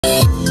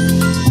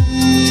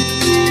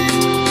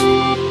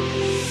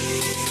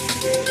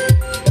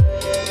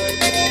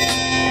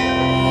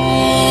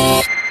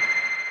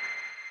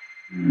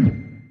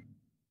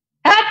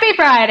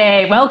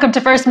Friday. Welcome to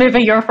First Move,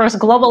 your first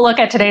global look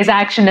at today's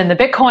action in the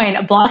Bitcoin,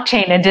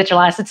 blockchain, and digital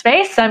asset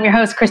space. I'm your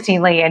host,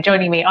 Christine Lee, and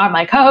joining me are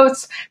my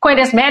co-hosts,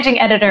 CoinDesk Managing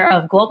Editor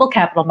of Global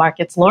Capital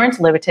Markets, Lawrence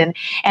Lewitinn,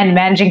 and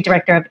Managing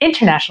Director of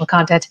International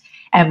Content,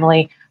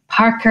 Emily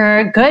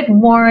Parker. Good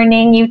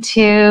morning, you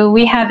two.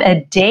 We have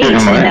a date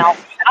in El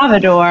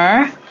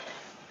Salvador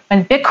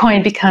when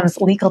Bitcoin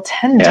becomes legal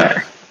tender.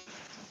 Yeah.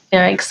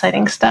 Very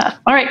exciting stuff.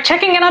 All right,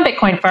 checking in on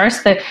Bitcoin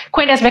first. The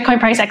CoinDesk Bitcoin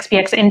Price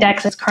XBX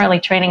Index is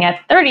currently trading at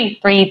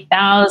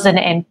 33,000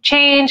 and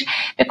change.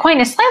 Bitcoin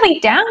is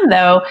slightly down,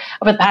 though,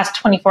 over the past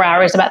 24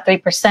 hours, about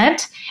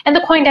 3%. And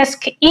the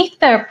CoinDesk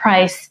Ether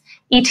Price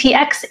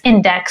ETX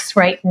Index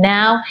right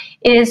now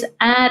is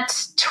at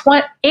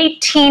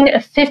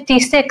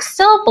 1856,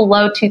 still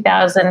below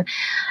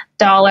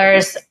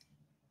 $2,000.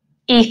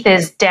 ETH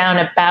is down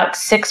about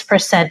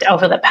 6%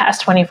 over the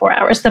past 24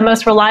 hours. The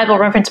most reliable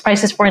reference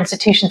prices for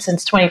institutions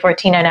since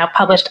 2014 are now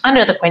published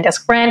under the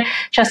CoinDesk brand,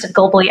 trusted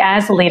globally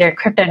as the leader in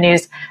crypto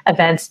news,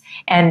 events,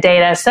 and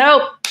data.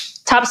 So,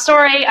 top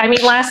story.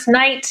 Last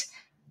night,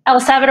 El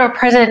Salvador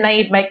President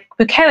Nayib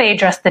Bukele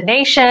addressed the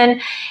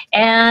nation,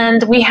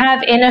 and we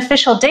have an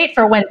official date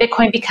for when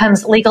Bitcoin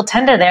becomes legal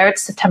tender there.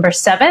 It's September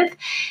 7th,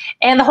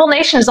 and the whole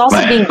nation is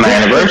also being my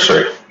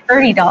anniversary.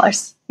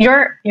 $30.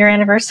 Your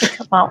anniversary?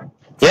 Well.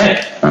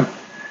 Yeah.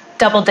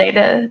 Double day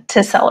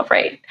to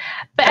celebrate.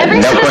 But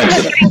every citizen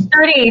is getting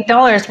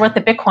 $30 worth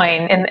of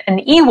Bitcoin in an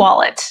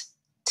e-wallet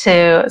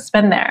to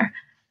spend there.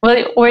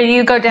 Will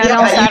you go down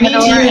El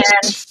Salvador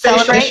and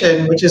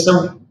celebrate? Which is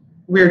a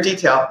weird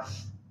detail.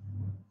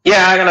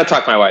 Yeah, I'm going to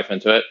talk my wife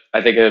into it.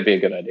 I think it would be a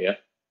good idea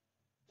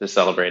to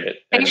celebrate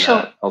it in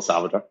El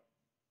Salvador.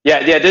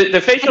 Yeah.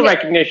 The facial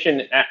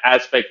recognition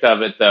aspect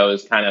of it, though,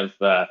 is kind of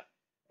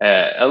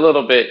a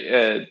little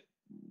bit,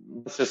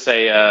 let's just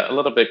say, a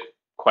little bit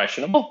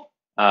questionable.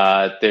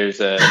 You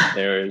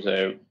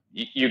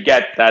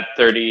get that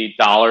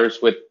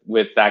 $30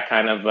 with that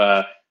kind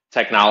of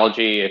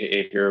technology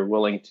if you're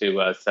willing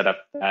to set up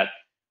that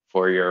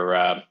for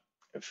your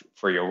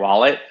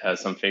wallet,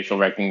 some facial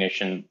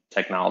recognition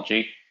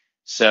technology.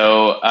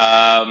 So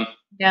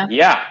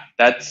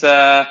that's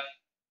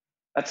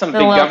some big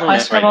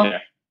government right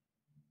there.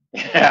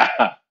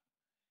 Yeah.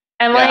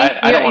 Emily,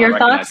 I don't your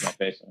thoughts? My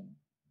face.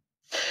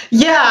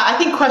 Yeah, I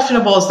think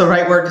questionable is the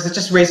right word because it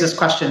just raises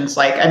questions.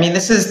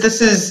 This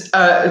is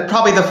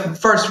probably the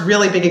first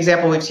really big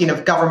example we've seen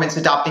of governments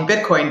adopting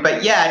Bitcoin.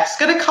 But yeah, it's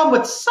going to come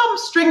with some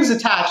strings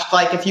attached.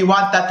 Like if you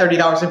want that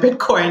 $30 in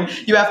Bitcoin,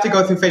 you have to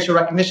go through facial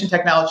recognition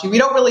technology. We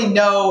don't really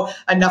know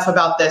enough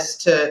about this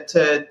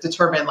to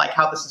determine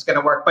how this is going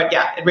to work. But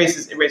yeah, it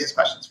raises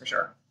questions for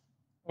sure.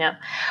 Yeah.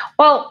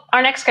 Well,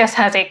 our next guest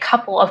has a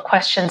couple of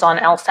questions on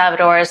El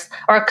Salvador's,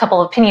 or a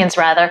couple of opinions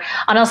rather,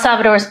 on El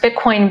Salvador's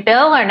Bitcoin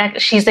bill.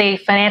 She's a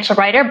financial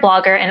writer,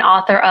 blogger, and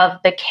author of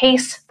The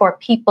Case for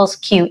People's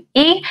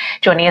QE.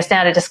 Joining us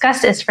now to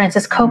discuss is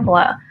Frances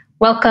Coppola.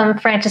 Welcome,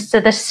 Frances,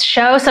 to this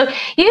show. So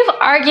you've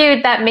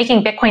argued that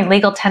making Bitcoin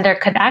legal tender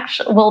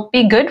will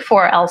be good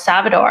for El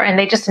Salvador, and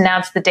they just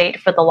announced the date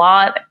for the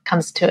law that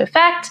comes to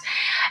effect.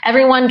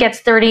 Everyone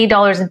gets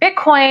 $30 in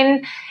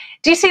Bitcoin.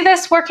 Do you see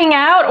this working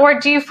out, or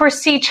do you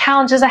foresee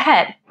challenges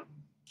ahead?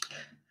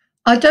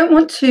 I don't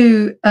want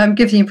to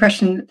give the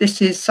impression that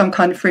this is some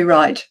kind of free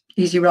ride,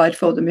 easy ride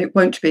for them. It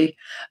won't be.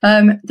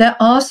 There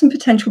are some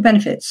potential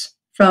benefits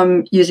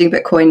from using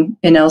Bitcoin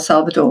in El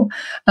Salvador.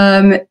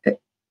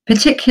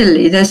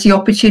 Particularly, there's the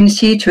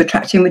opportunity to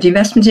attract inward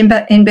investment in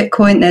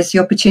Bitcoin. There's the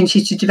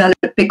opportunity to develop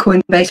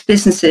Bitcoin-based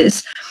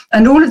businesses.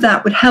 And all of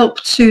that would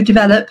help to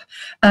develop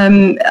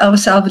El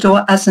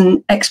Salvador as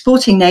an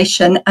exporting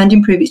nation and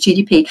improve its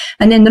GDP.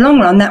 And in the long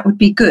run, that would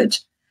be good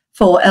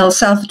for El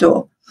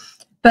Salvador.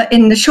 But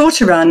in the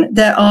shorter run,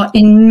 there are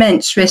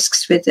immense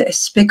risks with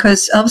this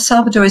because El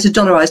Salvador is a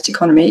dollarized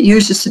economy. It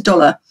uses the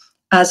dollar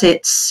as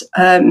its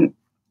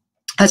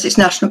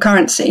national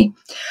currency,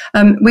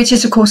 which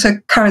is, of course, a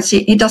currency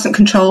it doesn't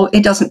control,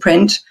 it doesn't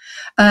print,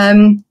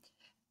 and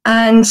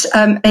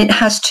it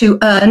has to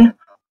earn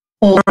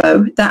or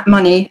borrow that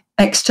money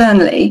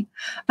externally.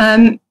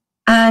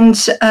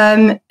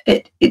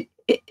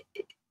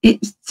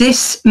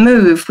 This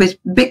move with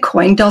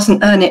Bitcoin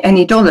doesn't earn it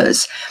any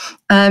dollars.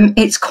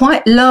 It's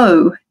quite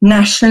low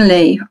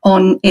nationally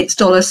on its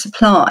dollar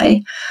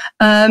supply,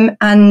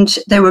 and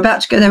they were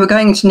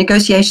going into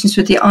negotiations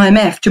with the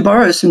IMF to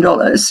borrow some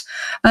dollars.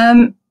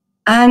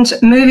 And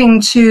moving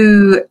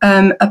to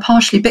a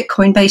partially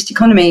Bitcoin-based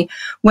economy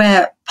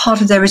where part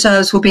of their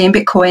reserves will be in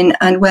Bitcoin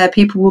and where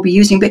people will be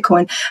using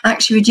Bitcoin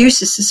actually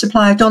reduces the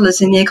supply of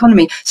dollars in the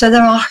economy. So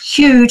there are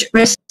huge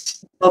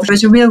risks. There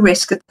is a real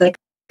risk that they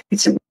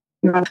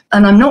and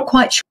I'm not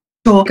quite sure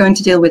we're going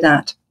to deal with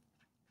that.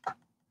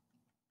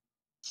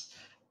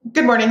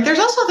 Good morning. There's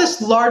also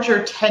this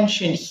larger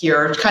tension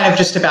here, kind of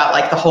just about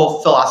like the whole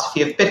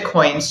philosophy of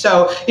Bitcoin.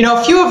 So,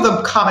 a few of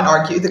the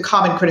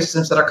common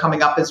criticisms that are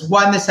coming up is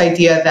one, this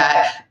idea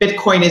that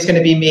Bitcoin is going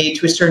to be made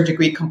to a certain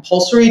degree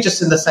compulsory,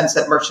 just in the sense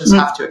that merchants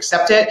have to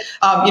accept it.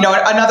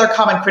 Another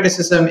common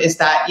criticism is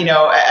that,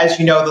 as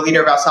you know, the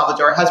leader of El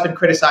Salvador has been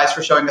criticized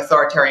for showing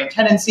authoritarian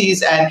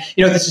tendencies. And,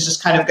 this is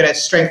just kind of going to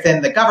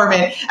strengthen the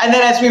government. And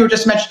then, as we were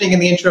just mentioning in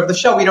the intro of the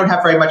show, we don't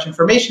have very much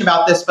information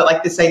about this, but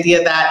like this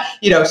idea that,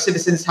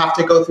 citizens have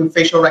to go through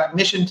facial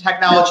recognition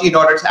technology in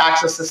order to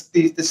access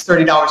this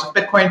 $30 of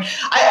Bitcoin.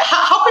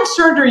 How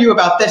concerned are you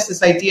about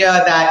this idea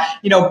that,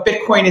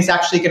 Bitcoin is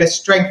actually going to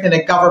strengthen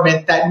a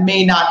government that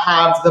may not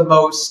have the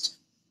most,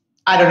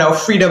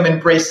 freedom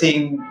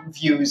embracing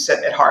views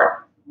at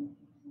heart?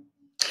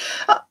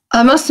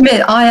 I must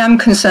admit, I am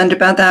concerned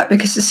about that,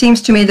 because it seems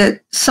to me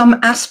that some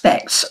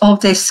aspects of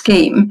this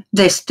scheme,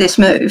 this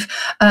move,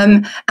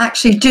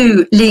 actually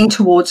do lean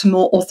towards a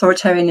more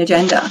authoritarian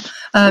agenda.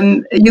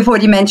 You've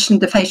already mentioned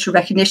the facial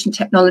recognition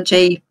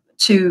technology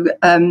to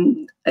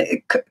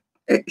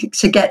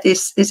get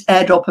this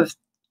airdrop of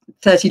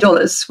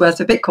 $30 worth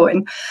of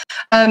Bitcoin.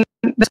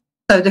 But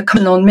so the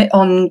call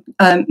on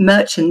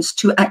merchants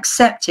to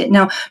accept it.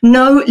 Now,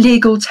 no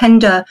legal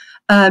tender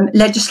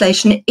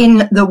legislation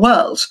in the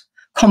world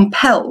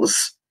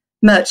compels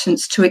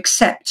merchants to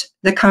accept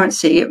the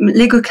currency.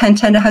 Legal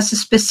tender has a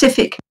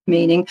specific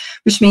meaning,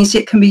 which means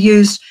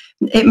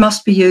it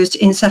must be used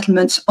in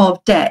settlements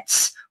of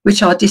debts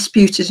which are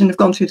disputed and have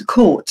gone through the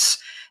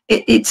courts.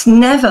 It's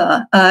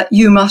never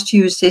you must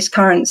use this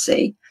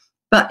currency,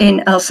 but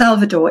in El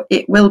Salvador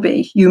it will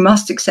be you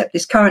must accept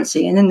this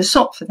currency, and then the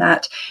SOP for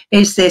that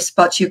is this,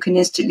 but you can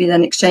instantly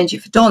then exchange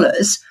it for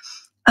dollars.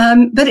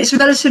 But it's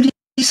relatively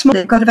small.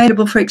 They've got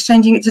available for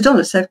exchanging it to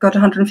dollars. They've got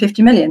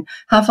 150 million.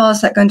 How far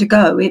is that going to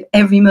go if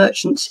every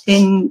merchant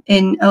in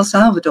El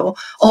Salvador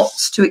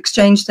opts to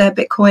exchange their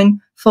Bitcoin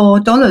for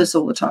dollars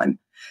all the time?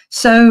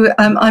 So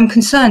I'm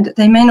concerned that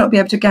they may not be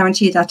able to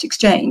guarantee that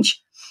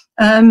exchange,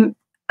 and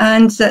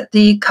that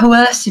the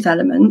coercive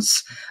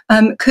elements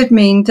could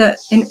mean that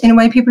in a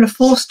way people are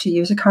forced to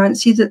use a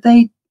currency that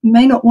they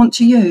may not want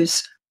to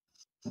use.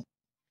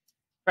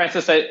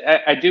 Francis,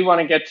 I do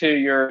want to get to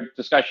your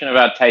discussion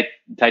about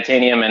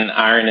titanium and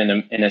iron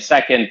in a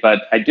second,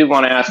 but I do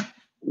want to ask,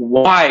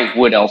 why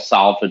would El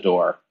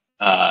Salvador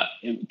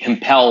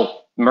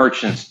compel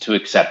merchants to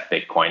accept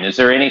Bitcoin? Is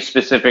there any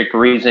specific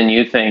reason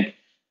you think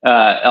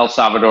El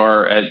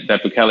Salvador,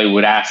 that Bukele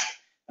would ask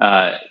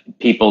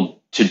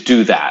people to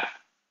do that?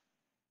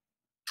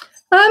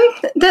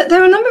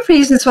 There are a number of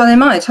reasons why they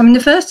might. I mean,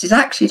 the first is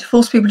actually to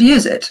force people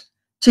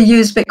to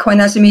use Bitcoin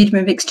as a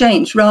medium of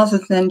exchange, rather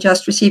than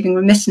just receiving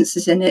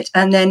remittances in it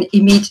and then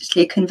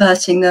immediately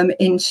converting them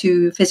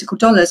into physical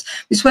dollars.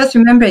 It's worth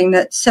remembering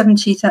that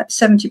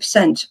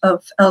 70%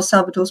 of El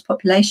Salvador's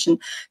population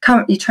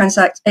currently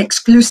transact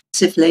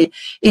exclusively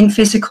in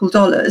physical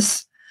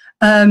dollars,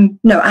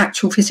 no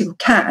actual physical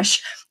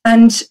cash.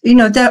 And,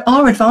 there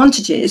are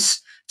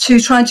advantages to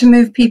trying to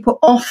move people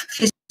off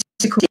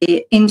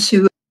physically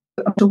into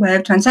a way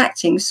of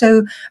transacting.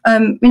 So,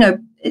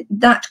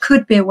 that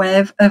could be a way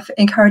of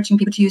encouraging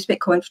people to use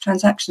Bitcoin for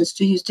transactions,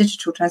 to use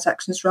digital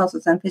transactions rather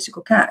than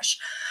physical cash.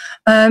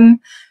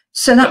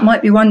 So that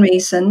might be one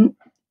reason.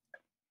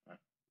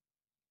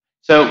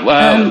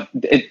 So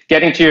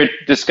getting to your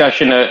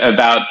discussion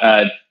about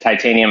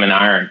titanium and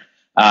iron,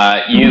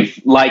 you've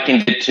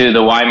likened it to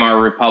the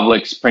Weimar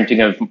Republic's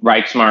printing of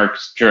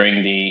Reichsmarks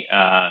during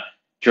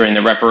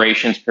the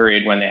reparations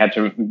period, when they had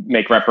to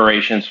make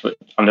reparations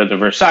under the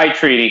Versailles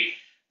Treaty.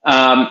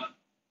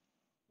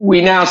 We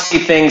now see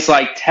things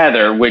like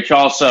Tether, which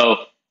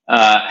also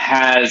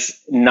it's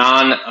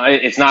not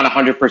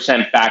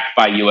 100% backed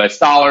by US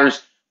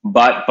dollars,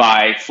 but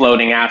by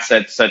floating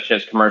assets such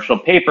as commercial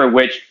paper,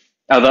 which,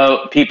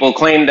 although people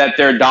claim that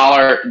they're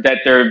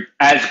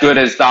as good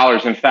as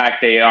dollars, in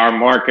fact, they are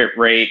market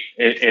rate,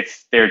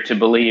 if they're to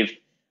believe,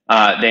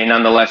 they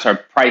nonetheless are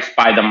priced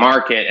by the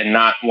market and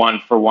not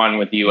one for one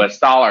with the US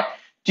dollar.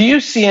 Do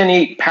you see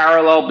any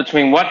parallel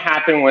between what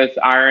happened with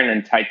iron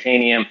and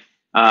titanium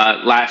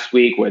last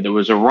week, where there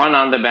was a run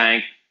on the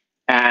bank,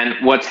 and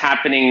what's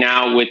happening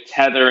now with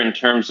Tether in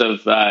terms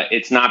of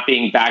it's not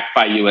being backed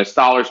by US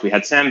dollars? We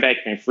had Sam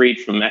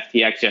Bankman-Fried from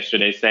FTX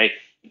yesterday say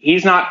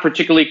he's not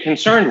particularly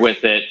concerned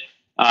with it,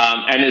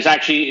 and has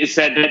actually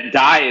said that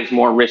DAI is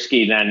more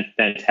risky than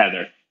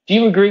Tether. Do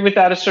you agree with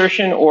that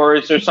assertion, or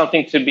is there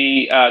something to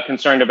be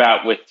concerned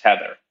about with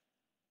Tether?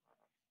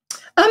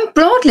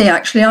 Broadly,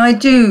 actually, I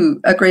do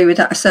agree with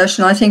that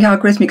assertion. I think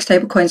algorithmic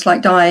stablecoins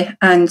like DAI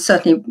and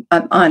certainly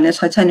iron and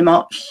titanium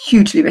are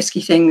hugely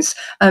risky things.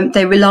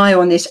 They rely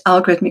on this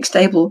algorithmic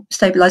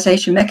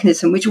stabilization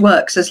mechanism, which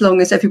works as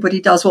long as everybody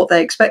does what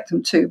they expect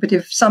them to. But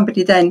if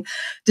somebody then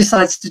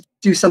decides to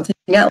do something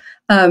else,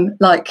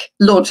 like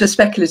launch a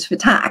speculative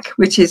attack,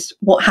 which is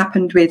what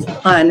happened with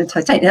Iron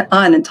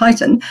and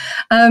Titan,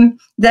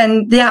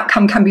 then the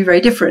outcome can be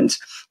very different.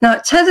 Now,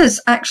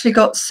 Tether's actually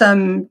got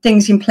some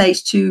things in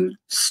place to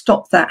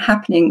stop that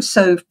happening.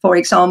 So, for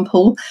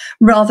example,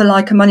 rather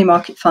like a money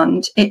market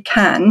fund, it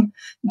can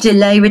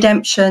delay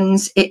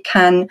redemptions, it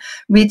can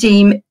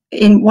redeem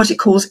in what it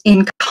calls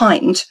in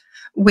kind,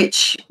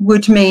 which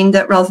would mean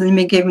that rather than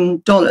being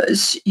given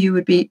dollars, you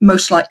would be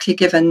most likely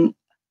given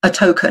a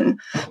token,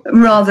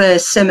 rather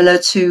similar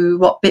to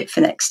what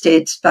Bitfinex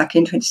did back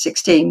in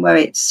 2016, where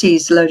it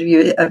seized a load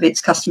of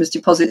its customers'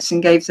 deposits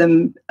and gave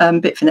them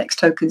Bitfinex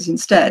tokens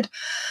instead.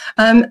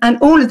 And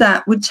all of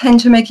that would tend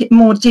to make it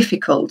more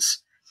difficult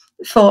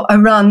for a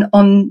run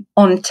on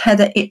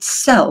Tether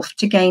itself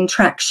to gain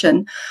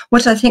traction.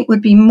 What I think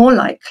would be more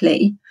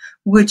likely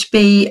would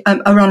be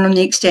a run on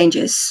the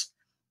exchanges,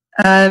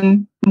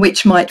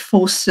 which might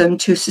force them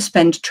to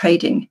suspend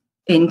trading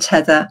in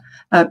Tether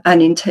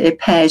and in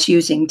pairs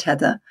using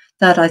Tether.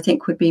 That, I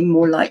think, would be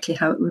more likely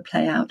how it would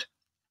play out.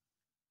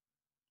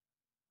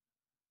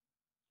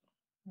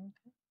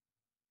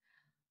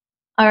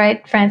 All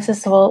right,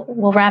 Frances,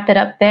 we'll wrap it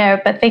up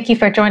there. But thank you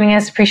for joining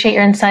us. Appreciate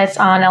your insights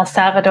on El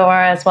Salvador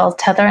as well as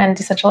Tether and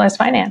decentralized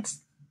finance.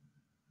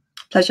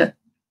 Pleasure.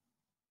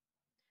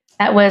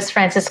 That was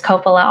Frances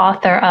Coppola,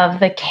 author of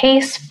The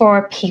Case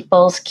for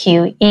People's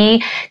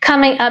QE.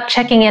 Coming up,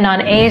 checking in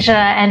on Asia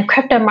and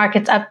crypto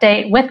markets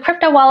update with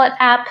crypto wallet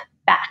app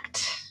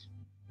Bakkt.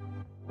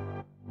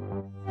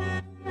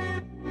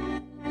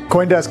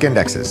 CoinDesk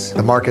Indexes,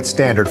 the market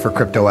standard for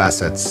crypto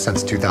assets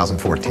since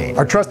 2014.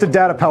 Our trusted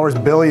data powers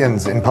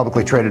billions in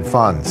publicly traded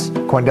funds.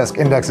 CoinDesk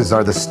Indexes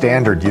are the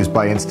standard used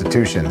by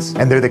institutions,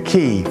 and they're the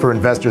key for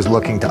investors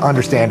looking to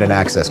understand and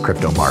access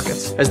crypto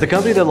markets. As the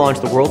company that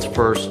launched the world's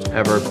first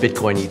ever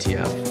Bitcoin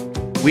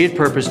ETF, we at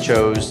Purpose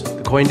chose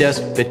the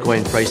CoinDesk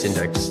Bitcoin Price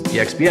Index, the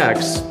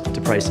XBX,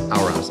 to price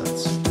our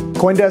assets.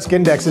 CoinDesk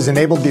Indexes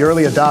enabled the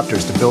early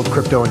adopters to build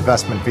crypto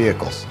investment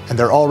vehicles, and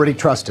they're already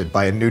trusted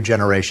by a new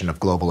generation of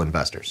global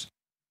investors.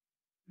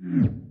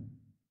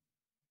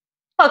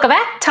 Welcome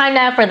back. Time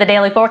now for the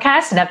daily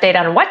forecast, an update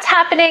on what's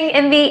happening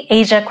in the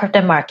Asia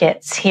crypto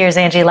markets. Here's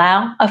Angie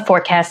Lau of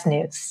Forecast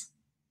News.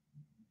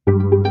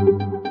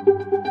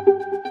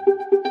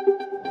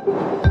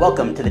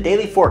 Welcome to the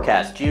daily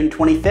forecast, June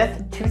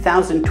 25th,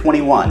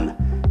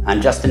 2021.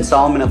 I'm Justin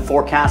Solomon of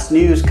Forecast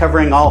News,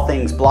 covering all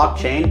things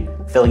blockchain,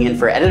 filling in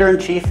for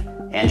Editor-in-Chief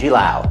Angie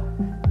Lau.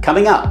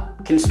 Coming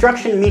up,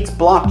 construction meets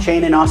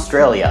blockchain in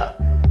Australia.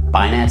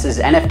 Binance's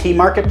NFT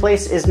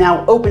marketplace is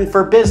now open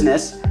for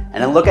business,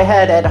 and a look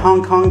ahead at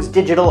Hong Kong's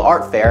digital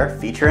art fair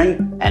featuring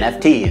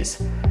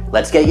NFTs.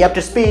 Let's get you up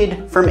to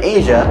speed from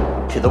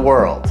Asia to the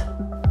world.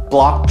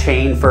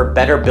 Blockchain for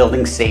better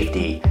building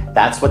safety.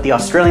 That's what the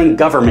Australian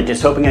government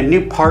is hoping a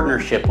new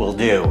partnership will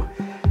do.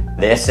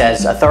 This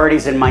as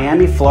authorities in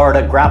Miami,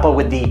 Florida grapple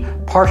with the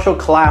partial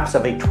collapse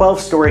of a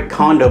 12-story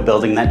condo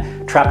building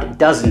that trapped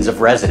dozens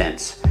of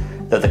residents.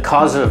 Though the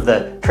cause of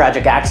the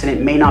tragic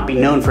accident may not be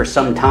known for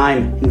some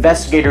time,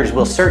 investigators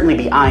will certainly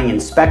be eyeing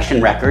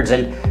inspection records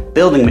and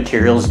building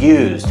materials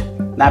used.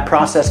 That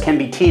process can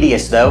be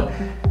tedious, though.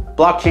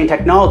 Blockchain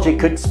technology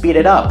could speed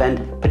it up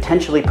and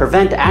potentially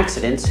prevent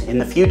accidents in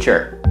the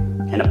future.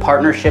 In a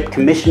partnership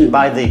commissioned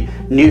by the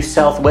New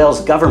South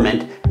Wales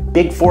government,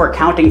 Big Four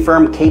accounting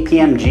firm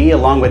KPMG,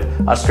 along with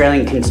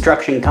Australian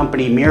construction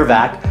company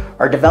Mirvac,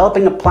 are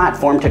developing a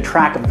platform to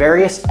track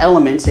various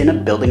elements in a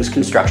building's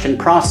construction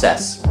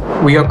process.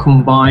 We are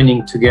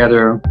combining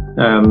together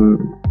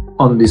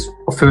on this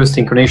first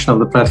incarnation of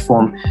the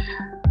platform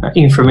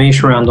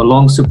information around the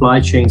long supply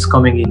chains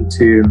coming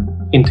into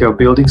a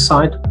building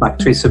site, like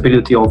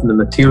traceability of the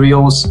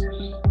materials.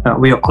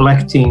 We are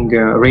collecting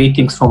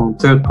ratings from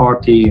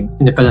third-party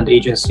independent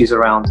agencies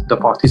around the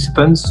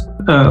participants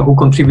who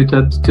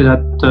contributed to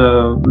that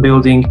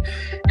building,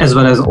 as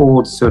well as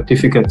all the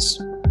certificates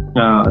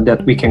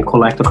that we can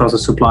collect across the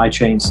supply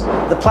chains.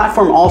 The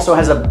platform also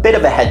has a bit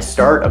of a head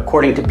start.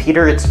 According to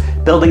Peter, it's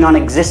building on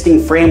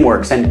existing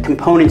frameworks and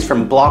components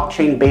from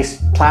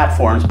blockchain-based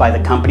platforms by the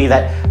company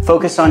that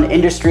focus on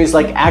industries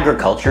like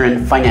agriculture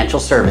and financial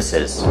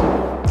services.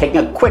 Taking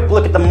a quick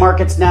look at the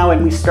markets now,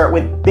 and we start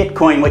with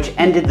Bitcoin, which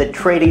ended the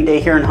trading day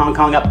here in Hong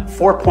Kong up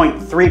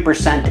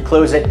 4.3% to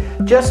close at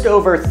just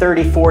over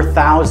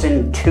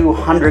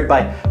 34,200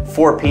 by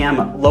 4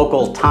 p.m.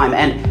 local time.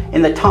 And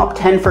in the top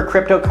 10 for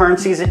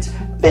cryptocurrencies, it's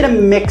been a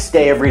mixed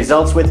day of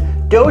results, with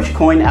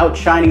Dogecoin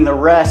outshining the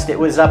rest. It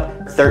was up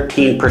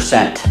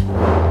 13%.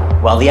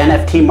 While the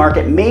NFT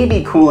market may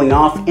be cooling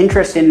off,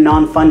 interest in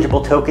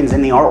non-fungible tokens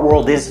in the art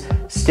world is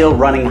still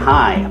running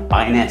high.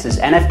 Binance's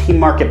NFT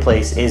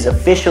marketplace is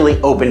officially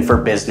open for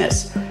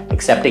business,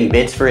 accepting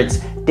bids for its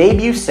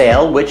debut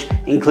sale, which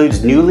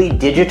includes newly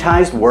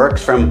digitized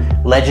works from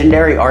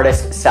legendary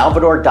artist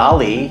Salvador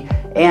Dali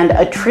and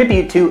a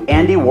tribute to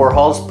Andy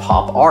Warhol's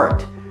pop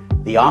art.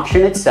 The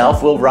auction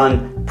itself will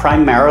run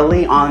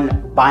primarily on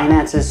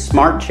Binance's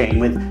smart chain,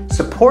 with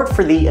support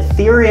for the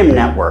Ethereum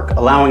network,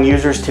 allowing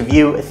users to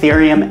view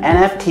Ethereum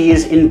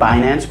NFTs in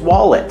Binance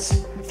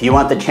wallets. If you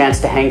want the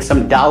chance to hang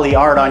some dolly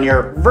art on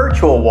your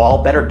virtual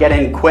wall, better get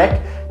in quick.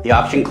 The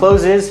auction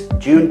closes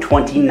June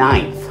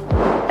 29th.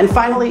 And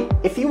finally,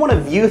 if you want to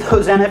view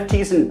those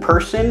NFTs in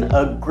person,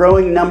 a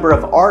growing number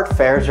of art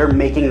fairs are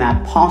making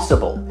that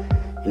possible.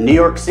 In New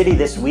York City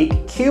this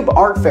week, Cube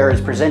Art Fair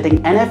is presenting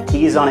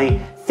NFTs on a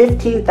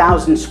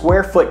 15,000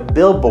 square foot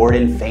billboard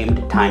in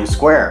famed Times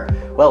Square.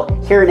 Well,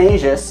 here in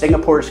Asia,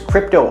 Singapore's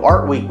Crypto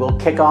Art Week will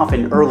kick off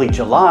in early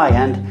July,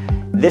 and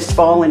this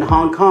fall in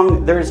Hong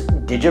Kong, there's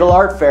Digital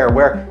Art Fair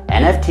where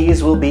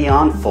NFTs will be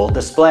on full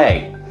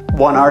display.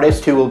 One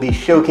artist who will be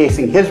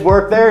showcasing his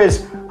work there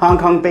is Hong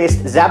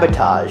Kong-based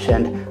Zabatage,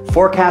 and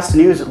Forecast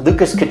News'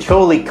 Lucas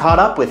Caccioli caught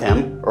up with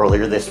him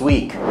earlier this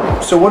week.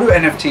 So what do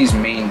NFTs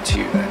mean to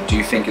you then? Do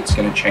you think it's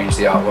going to change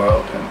the art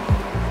world?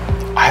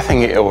 I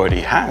think it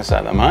already has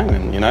at the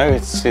moment. You know,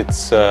 it's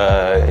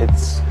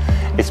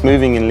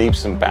moving in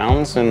leaps and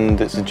bounds,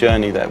 and it's a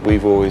journey that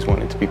we've always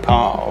wanted to be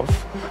part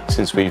of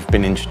since we've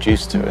been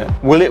introduced to it.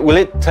 Will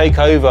it take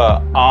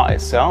over art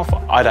itself?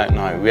 I don't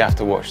know. We have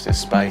to watch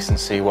this space and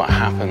see what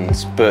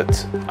happens,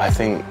 but I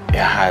think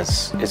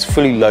it's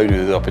fully loaded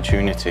with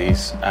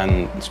opportunities,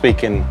 and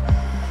speaking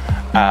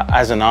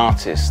as an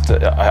artist,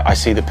 I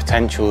see the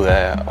potential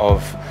there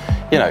of,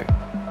 you know,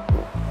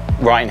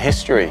 writing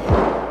history.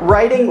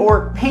 Writing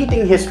or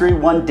painting history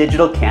one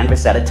digital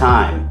canvas at a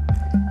time.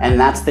 And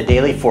that's the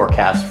daily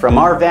forecast from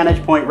our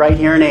vantage point right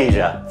here in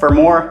Asia. For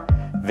more,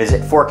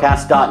 visit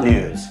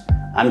forecast.news.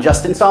 I'm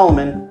Justin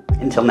Solomon.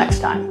 Until next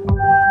time.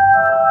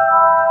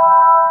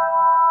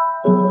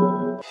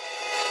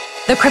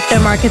 The Crypto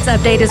Markets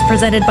Update is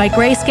presented by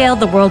Grayscale,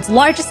 the world's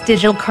largest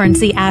digital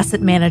currency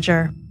asset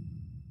manager.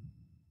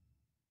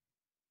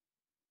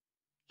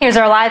 Here's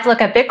our live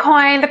look at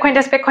Bitcoin. The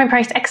CoinDesk Bitcoin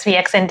price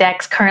XVX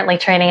index currently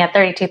trading at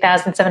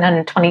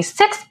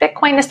 32,726.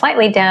 Bitcoin is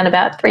slightly down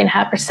about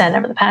 3.5%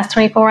 over the past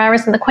 24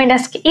 hours. And the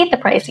CoinDesk ETH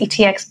price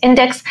ETX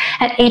index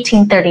at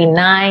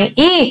 1839.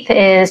 ETH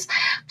is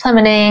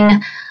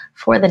plummeting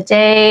for the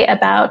day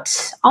about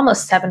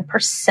almost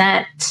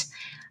 7%,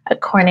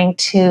 according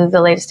to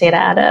the latest data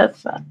out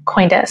of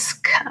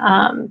CoinDesk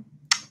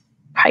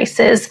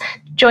prices.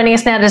 Joining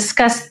us now to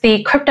discuss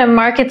the crypto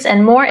markets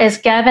and more is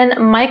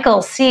Gavin Michael,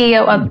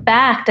 CEO of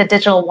Bakkt, a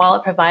digital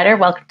wallet provider.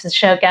 Welcome to the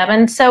show,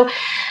 Gavin. So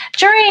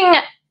during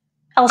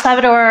El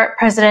Salvador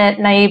President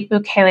Nayib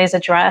Bukele's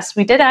address,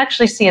 we did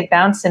actually see a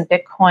bounce in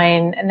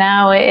Bitcoin.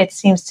 Now it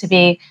seems to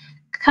be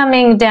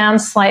coming down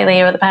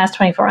slightly over the past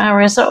 24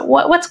 hours. So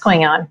what's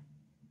going on?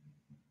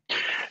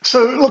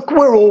 So look,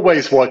 we're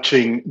always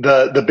watching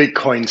the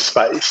Bitcoin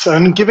space.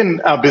 And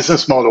given our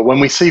business model, when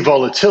we see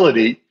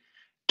volatility,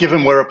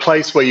 given we're a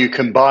place where you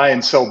can buy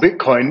and sell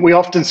Bitcoin, we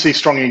often see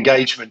strong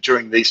engagement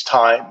during these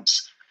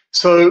times.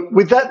 So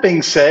with that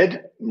being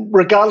said,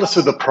 regardless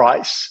of the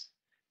price,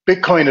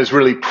 Bitcoin has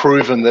really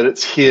proven that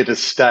it's here to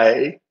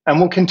stay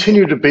and will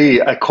continue to be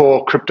a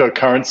core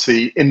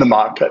cryptocurrency in the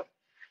market.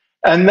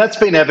 And that's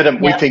been evident,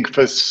 we think,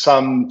 for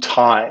some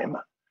time.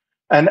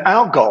 And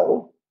our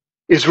goal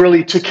is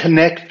really to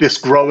connect this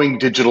growing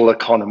digital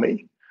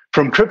economy,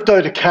 from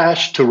crypto to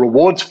cash to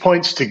rewards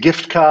points to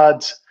gift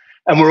cards.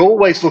 And we're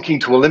always looking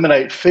to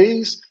eliminate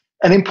fees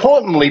and,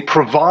 importantly,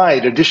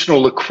 provide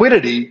additional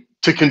liquidity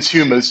to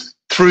consumers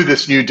through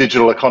this new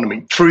digital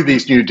economy, through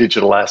these new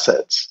digital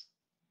assets.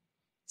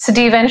 So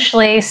do you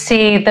eventually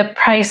see the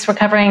price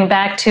recovering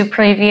back to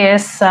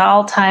previous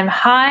all-time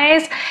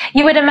highs?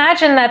 You would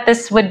imagine that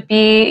this would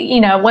be, you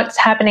know, what's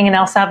happening in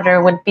El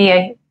Salvador would be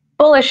a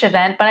bullish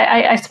event, but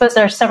I suppose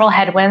there are several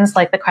headwinds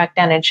like the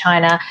crackdown in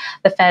China,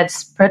 the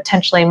Fed's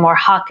potentially more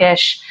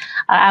hawkish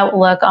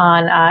outlook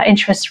on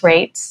interest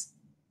rates.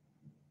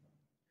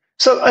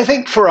 So I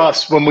think for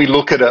us, when we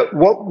look at it,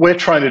 what we're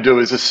trying to do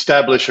is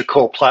establish a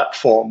core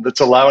platform that's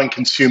allowing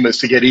consumers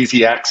to get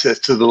easy access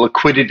to the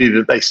liquidity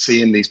that they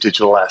see in these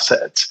digital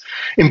assets.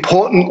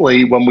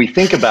 Importantly, when we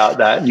think about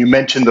that, and you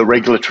mentioned the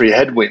regulatory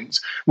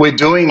headwinds, we're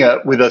doing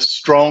it with a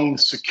strong,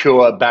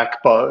 secure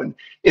backbone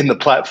in the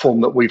platform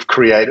that we've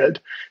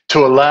created to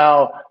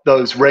allow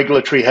those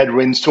regulatory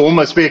headwinds to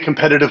almost be a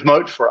competitive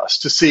moat for us,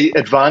 to see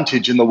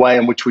advantage in the way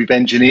in which we've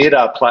engineered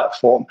our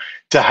platform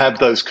to have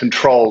those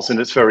controls in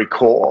its very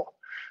core.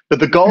 But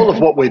the goal of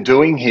what we're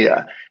doing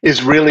here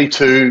is really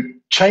to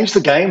change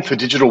the game for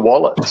digital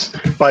wallets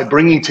by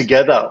bringing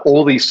together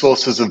all these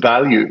sources of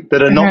value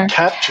that are not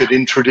captured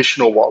in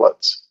traditional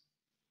wallets.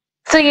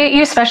 So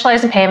you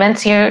specialize in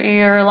payments.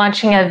 You're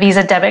launching a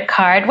Visa debit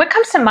card. What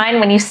comes to mind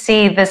when you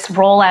see this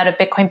rollout of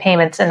Bitcoin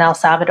payments in El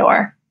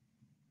Salvador?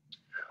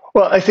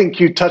 Well, I think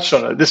you touched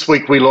on it. This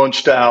week we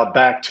launched our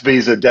Bakkt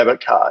Visa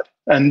debit card.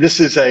 And this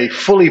is a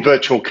fully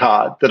virtual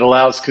card that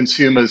allows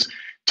consumers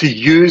to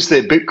use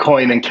their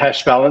Bitcoin and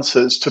cash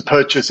balances to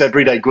purchase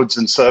everyday goods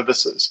and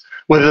services,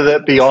 whether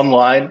that be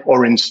online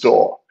or in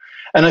store.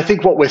 And I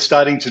think what we're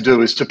starting to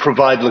do is to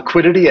provide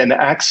liquidity and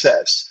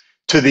access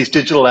to these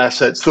digital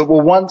assets that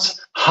were once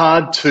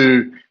hard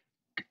to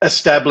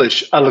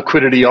establish a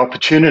liquidity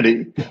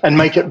opportunity and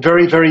make it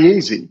very, very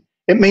easy.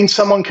 It means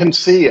someone can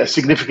see a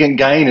significant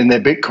gain in their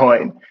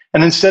Bitcoin,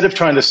 and instead of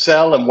trying to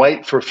sell and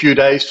wait for a few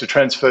days to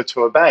transfer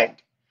to a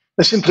bank,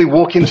 They simply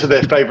walk into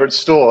their favorite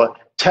store,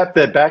 tap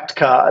their Bakkt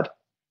card,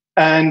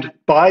 and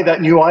buy that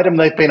new item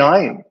they've been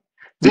eyeing.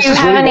 Do you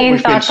have any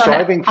thoughts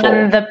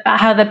on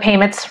how the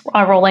payments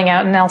are rolling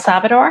out in El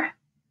Salvador?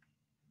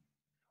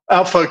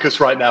 Our focus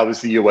right now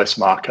is the US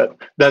market.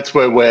 That's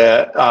where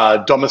we're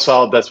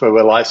domiciled, that's where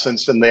we're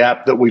licensed, and the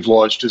app that we've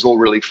launched is all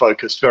really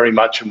focused very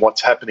much on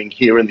what's happening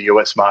here in the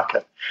US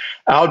market.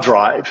 Our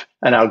drive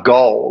and our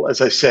goal, as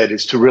I said,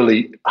 is to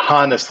really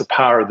harness the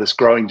power of this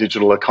growing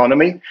digital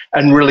economy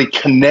and really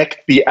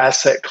connect the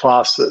asset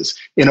classes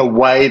in a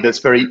way that's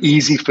very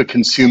easy for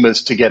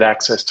consumers to get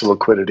access to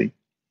liquidity.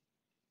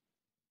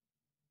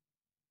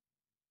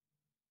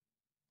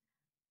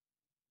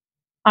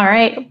 All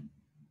right.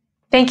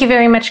 Thank you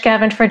very much,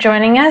 Gavin, for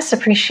joining us.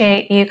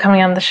 Appreciate you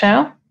coming on the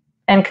show,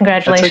 and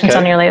congratulations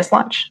on your latest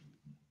launch.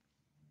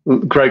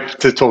 Great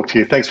to talk to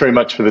you. Thanks very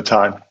much for the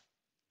time.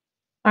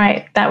 All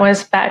right. That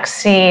was Bakkt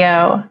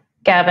CEO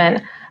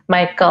Gavin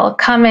Michael.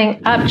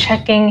 Coming up,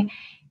 checking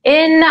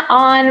in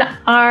on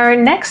our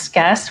next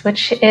guest,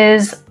 which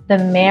is the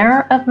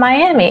mayor of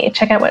Miami.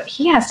 Check out what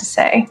he has to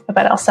say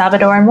about El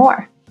Salvador and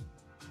more.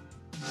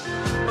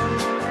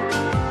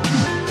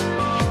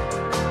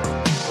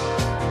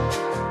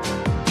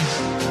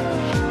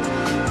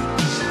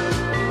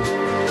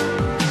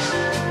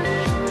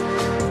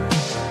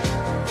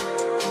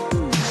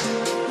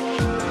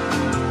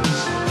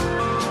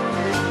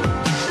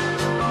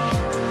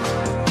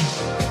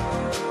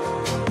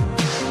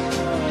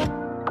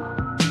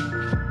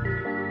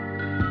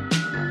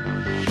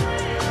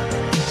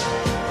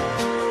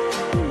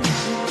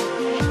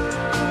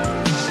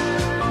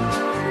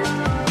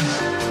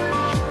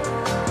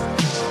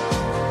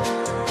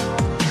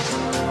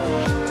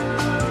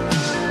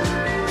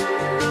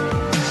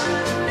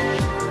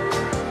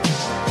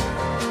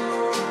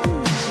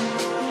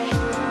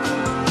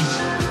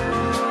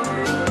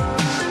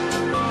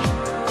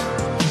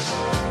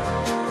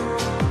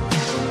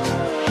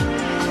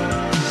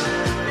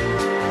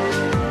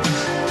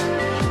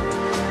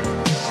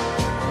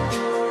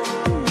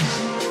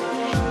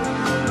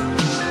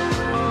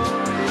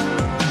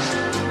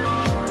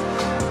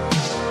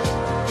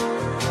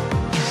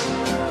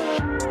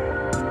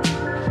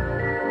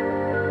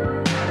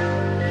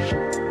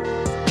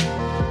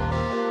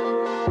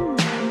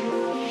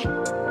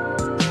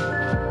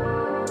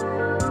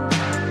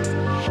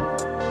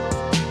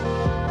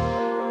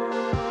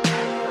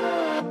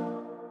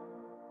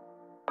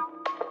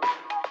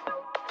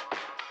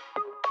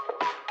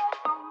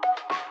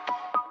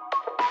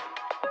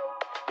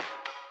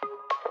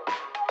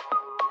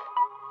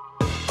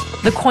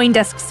 The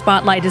CoinDesk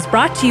Spotlight is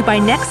brought to you by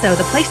Nexo,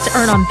 the place to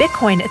earn on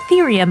Bitcoin,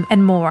 Ethereum,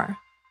 and more.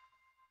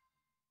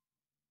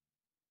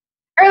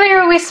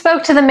 Earlier, we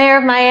spoke to the mayor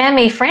of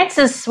Miami,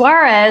 Francis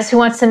Suarez, who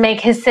wants to make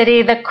his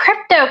city the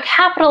crypto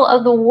capital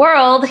of the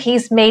world.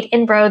 He's made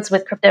inroads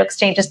with crypto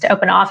exchanges to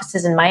open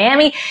offices in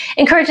Miami,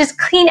 encourages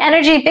clean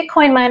energy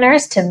Bitcoin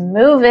miners to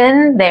move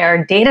in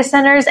their data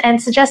centers,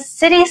 and suggests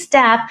city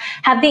staff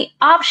have the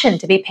option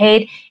to be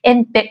paid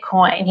in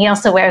Bitcoin. He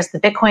also wears the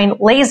Bitcoin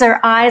laser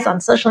eyes on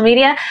social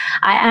media.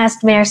 I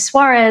asked Mayor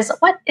Suarez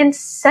what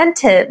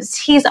incentives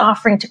he's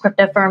offering to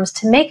crypto firms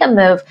to make a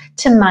move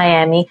to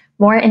Miami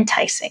more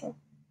enticing.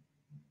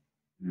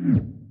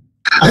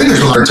 I think there's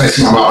a lot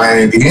enticing about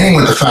Miami, beginning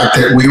with the fact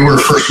that we were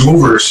first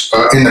movers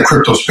in the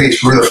crypto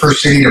space. We were the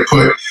first city to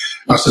put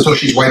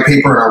Satoshi's white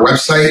paper on our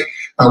website.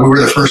 We were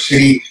the first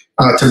city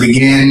to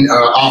begin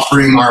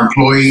offering our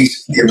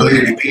employees the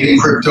ability to be paid in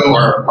crypto,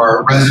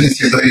 our residents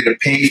the ability to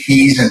pay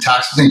fees and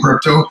taxes in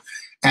crypto,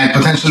 and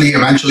potentially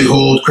eventually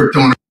hold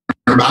crypto on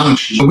our balance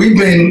sheet. So we've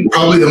been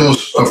probably the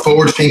most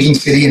forward-thinking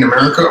city in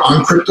America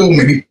on crypto,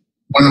 maybe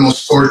one of the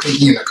most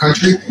forward-thinking in the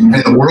country and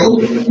in the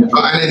world. And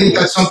I think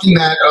that's something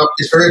that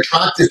is very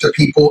attractive to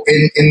people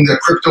in the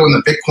crypto and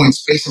the Bitcoin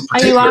space in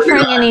particular. Are you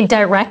offering any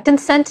direct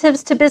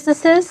incentives to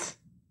businesses?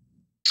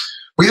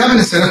 We have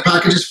incentive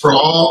packages for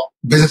all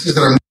businesses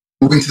that are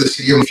moving to the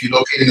city. If you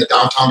locate in the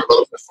downtown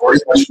development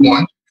authority, that's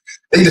one.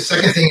 I think the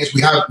second thing is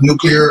we have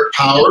nuclear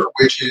power,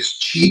 which is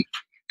cheap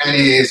and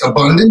is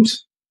abundant.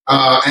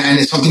 And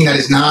it's something that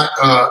is not,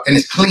 and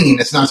it's clean.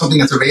 It's not something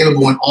that's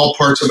available in all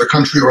parts of the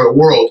country or the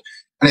world.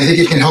 And I think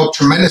it can help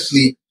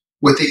tremendously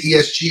with the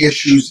ESG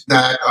issues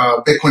that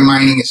Bitcoin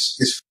mining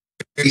is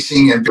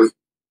facing. And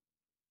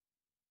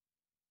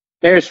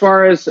Mayor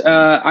Suarez,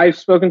 I've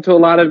spoken to a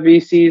lot of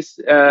VCs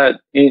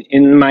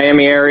in the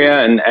Miami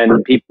area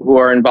and people who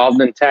are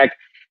involved in tech,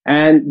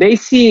 and they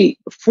see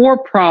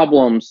 4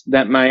 problems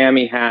that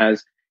Miami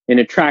has in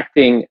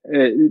attracting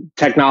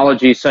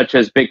technology such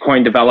as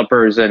Bitcoin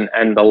developers and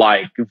the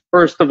like.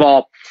 First of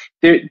all,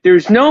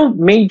 there's no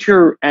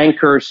major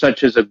anchor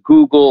such as a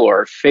Google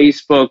or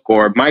Facebook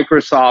or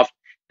Microsoft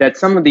that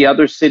some of the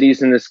other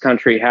cities in this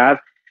country have.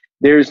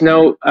 There's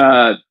no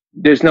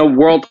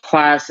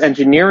world-class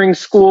engineering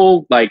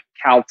school like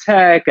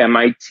Caltech,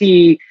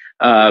 MIT,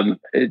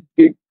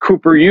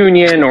 Cooper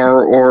Union,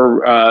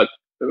 or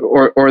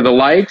the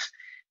likes.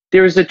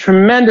 There's a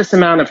tremendous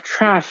amount of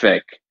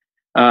traffic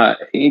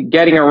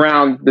getting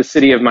around the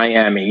city of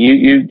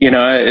Miami.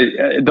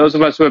 Those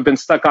of us who have been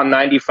stuck on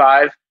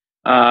 95,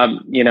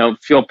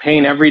 feel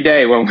pain every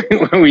day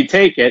when we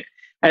take it.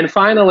 And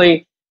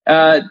finally,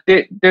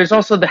 there's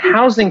also the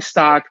housing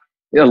stock.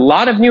 A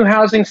lot of new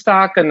housing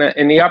stock in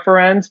the upper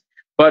ends,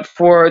 but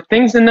for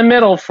things in the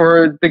middle,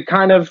 for the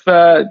kind of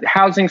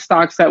housing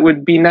stocks that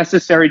would be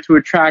necessary to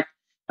attract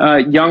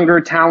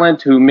younger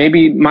talent who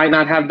maybe might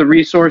not have the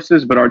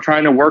resources but are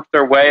trying to work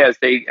their way as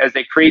they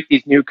create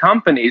these new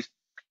companies,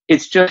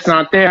 it's just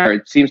not there.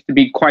 It seems to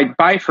be quite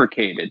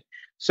bifurcated.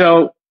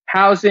 So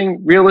housing,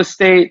 real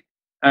estate,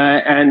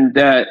 and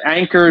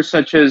anchors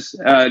such as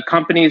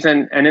companies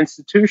and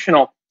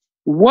institutional.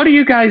 What are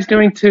you guys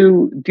doing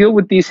to deal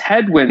with these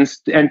headwinds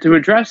and to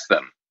address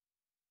them?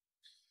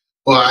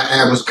 Well,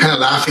 I was kind of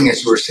laughing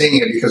as you were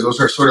saying it because those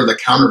are sort of the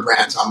counter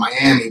brands on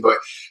Miami. But,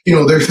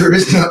 there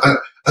isn't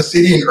a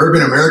city in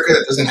urban America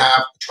that doesn't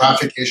have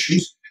traffic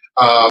issues.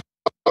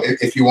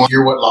 If you want to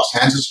hear what Los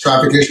Angeles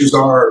traffic issues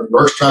are, or New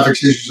York's traffic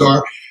issues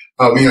are,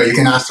 you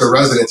can ask their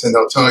residents and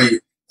they'll tell you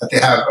that they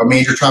have a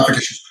major traffic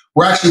issues.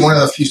 We're actually one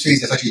of the few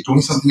cities that's actually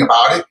doing something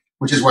about it,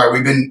 which is why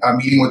we've been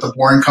meeting with the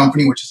Boring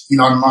Company, which is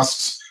Elon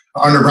Musk's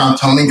underground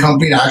tunneling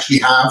company, to actually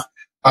have,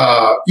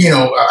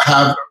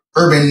 have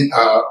urban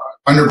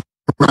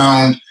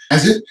underground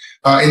transit.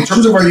 In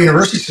terms of our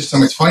university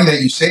system, it's funny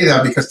that you say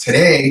that because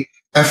today,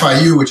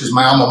 FIU, which is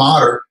my alma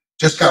mater,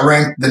 just got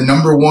ranked the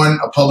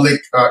 #1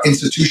 public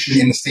institution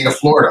in the state of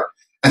Florida.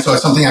 And so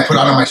it's something I put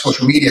out on my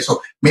social media.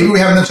 So maybe we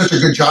haven't done such a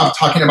good job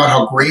talking about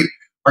how great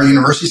our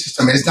university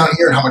system is down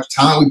here and how much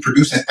talent we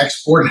produce and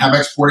export and have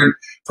exported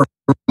for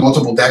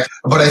multiple decades.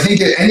 But I think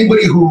that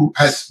anybody who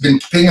has been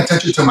paying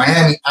attention to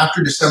Miami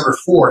after December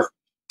 4th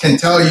can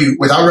tell you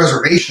without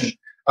reservation,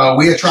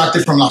 we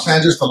attracted from Los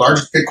Angeles the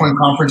largest Bitcoin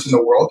conference in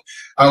the world.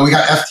 We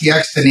got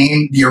FTX to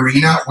name the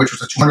arena, which was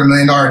a $200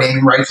 million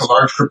naming rights, a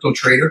large crypto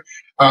trader.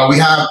 We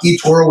have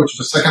eToro, which is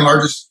the second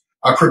largest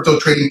crypto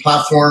trading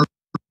platform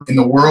in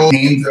the world,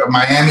 named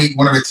Miami,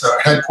 one of its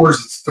headquarters,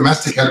 its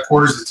domestic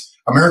headquarters, its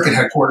American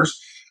headquarters.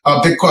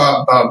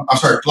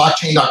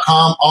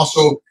 Blockchain.com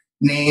also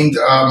named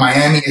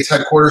Miami its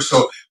headquarters.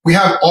 So we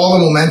have all the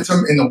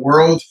momentum in the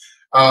world.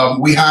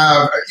 We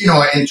have,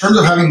 in terms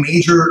of having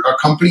major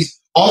companies,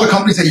 all the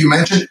companies that you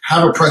mentioned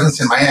have a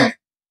presence in Miami.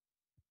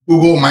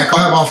 Google, Microsoft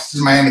have offices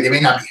in Miami. They may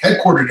not be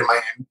headquartered in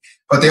Miami,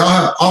 but they all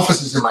have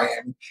offices in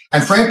Miami.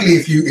 And frankly,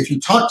 if you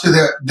talk to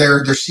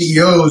their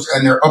CEOs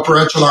and their upper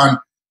echelon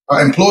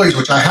employees,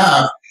 which I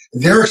have,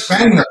 they're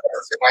expanding their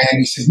presence in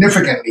Miami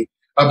significantly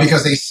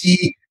because they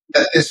see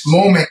that this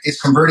moment is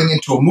converting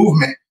into a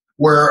movement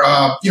where,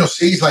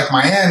 cities like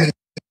Miami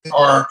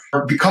are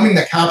becoming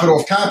the capital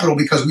of capital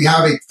because we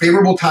have a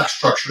favorable tax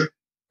structure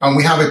and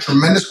we have a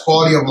tremendous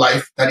quality of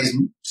life that is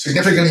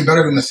significantly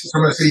better than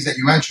some of the cities that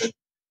you mentioned.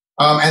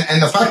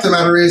 And the fact of the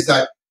matter is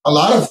that a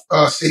lot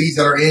of cities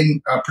that are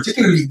in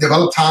particularly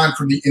developed talent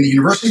in the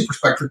university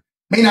perspective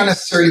may not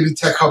necessarily be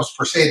tech hubs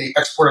per se. They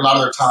export a lot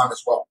of their talent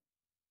as well.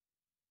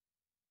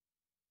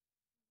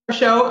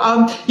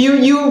 Show.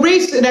 You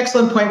raised an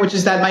excellent point, which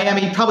is that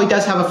Miami probably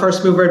does have a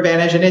first mover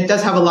advantage and it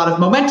does have a lot of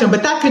momentum,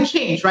 but that could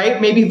change,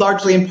 right? Maybe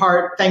largely in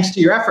part thanks to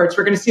your efforts.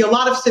 We're going to see a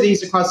lot of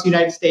cities across the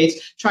United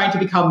States trying to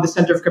become the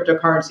center of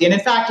cryptocurrency. And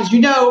in fact, as you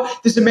know,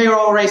 there's a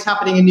mayoral race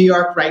happening in New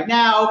York right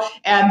now.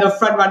 And the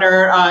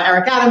frontrunner,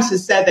 Eric Adams,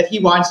 has said that he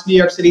wants New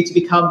York City to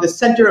become the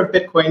center of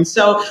Bitcoin.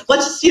 So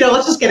let's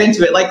just get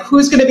into it. Like,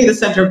 who's going to be the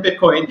center of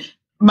Bitcoin,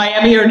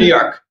 Miami or New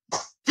York?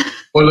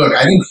 Well, look,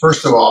 I think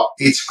first of all,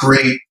 it's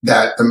great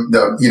that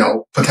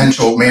the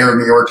potential mayor of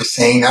New York is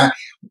saying that.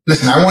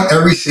 Listen, I want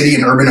every city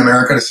in urban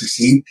America to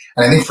succeed.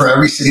 And I think for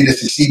every city to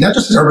succeed, not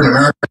just in urban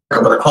America,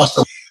 but across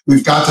the,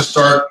 we've got to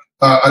start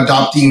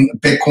adopting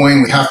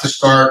Bitcoin. We have to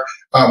start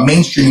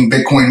mainstreaming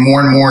Bitcoin more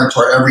and more into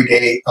our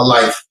everyday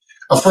life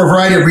for a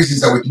variety of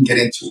reasons that we can get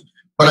into.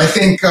 But I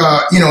think,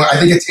 I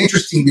think it's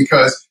interesting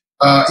because,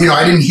 I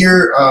didn't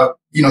hear,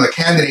 the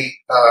candidate,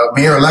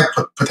 mayor-elect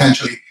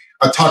potentially,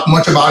 talk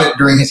much about it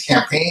during his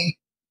campaign.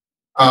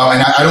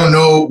 And I don't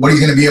know what he's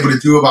going to be able to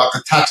do about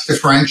the tax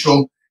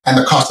differential and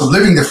the cost of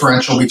living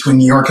differential between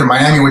New York and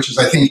Miami, which is,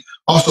 I think,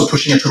 also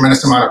pushing a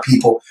tremendous amount of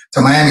people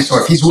to Miami.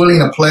 So if he's willing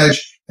to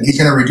pledge that he's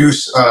going to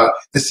reduce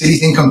the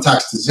city's income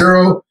tax to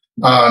zero,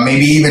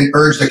 maybe even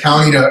urge the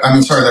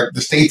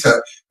the state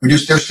to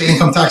reduce their state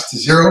income tax to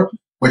zero,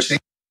 which they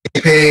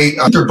pay,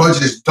 their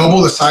budget is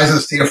double the size of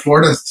the state of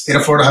Florida. The state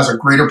of Florida has a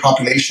greater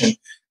population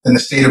than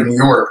the state of New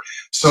York.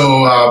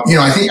 So,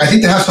 I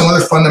think they have some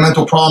other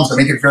fundamental problems that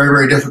make it very,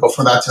 very difficult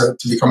for that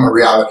to become a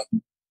reality.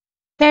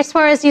 Mayor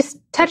Suarez, you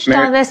touched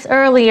on this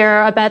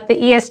earlier about the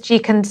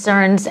ESG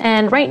concerns.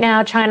 And right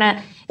now,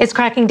 China is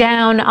cracking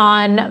down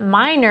on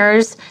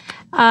miners,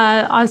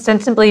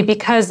 ostensibly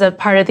because of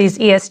part of these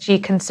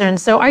ESG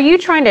concerns. So are you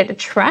trying to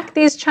attract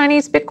these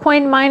Chinese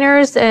Bitcoin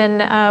miners?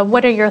 And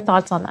what are your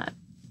thoughts on that?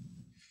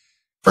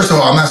 First of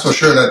all, I'm not so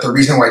sure that the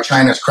reason why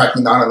China is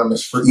cracking down on them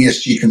is for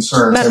ESG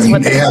concerns. That's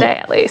what they say,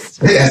 at least.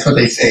 That's what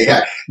they say.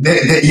 Yeah,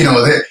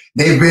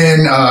 they've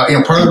been,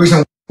 part of the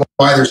reason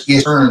why there's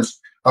ESG concerns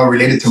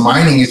related to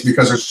mining is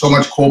because there's so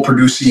much coal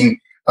producing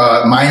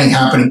mining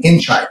happening in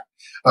China.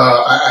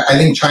 I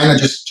think China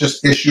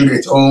just issued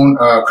its own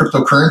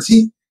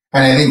cryptocurrency.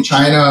 And I think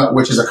China,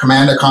 which is a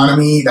command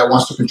economy that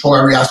wants to control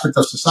every aspect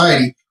of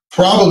society,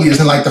 probably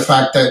doesn't like the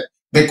fact that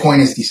Bitcoin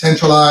is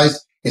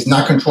decentralized, is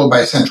not controlled by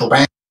a central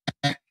bank,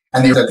 and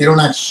that they don't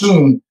act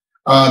soon,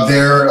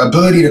 their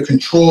ability to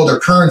control their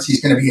currency is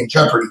going to be in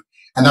jeopardy.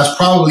 And that's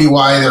probably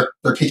why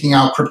they're kicking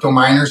out crypto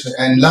miners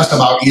and less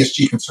about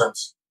ESG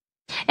concerns.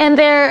 And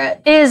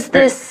there is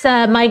this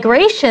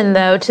migration,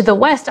 though, to the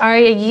West. Are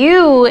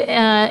you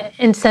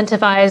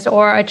incentivized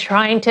or are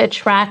trying to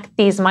attract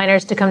these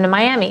miners to come to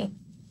Miami?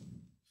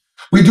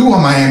 We do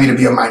want Miami to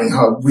be a mining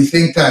hub. We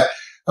think that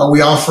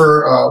we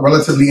offer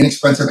relatively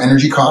inexpensive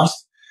energy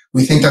costs.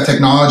 We think that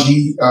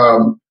technology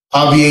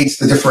obviates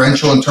the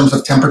differential in terms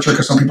of temperature,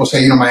 because some people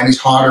say, Miami's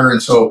hotter,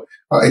 and so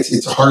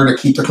it's harder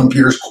to keep the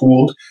computers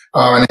cooled.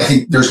 And I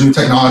think there's new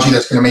technology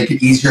that's going to make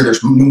it easier.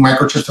 There's new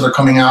microchips that are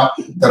coming out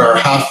that are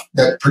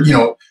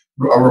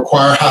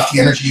require half the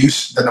energy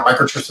use than the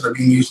microchips that are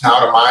being used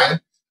now to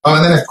mine.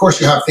 And then, of course,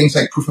 you have things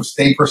like proof of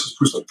stake versus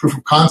proof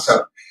of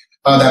concept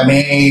that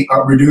may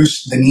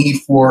reduce the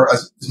need for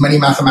as many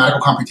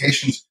mathematical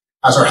computations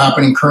as are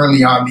happening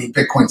currently on the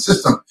Bitcoin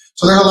system.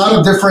 So there's a lot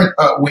of different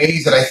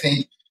ways that I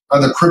think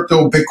the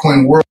crypto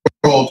Bitcoin world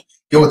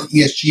deal with the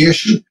ESG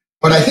issue.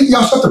 But I think you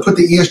also have to put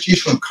the ESG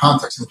issue in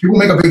context. And people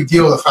make a big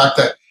deal of the fact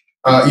that,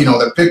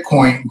 that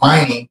Bitcoin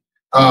mining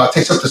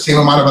takes up the same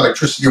amount of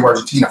electricity of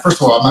Argentina.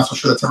 First of all, I'm not so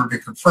sure that's ever been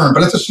confirmed,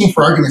 but let's assume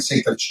for argument's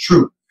sake that it's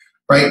true,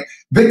 right?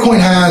 Bitcoin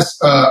has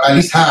at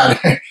least had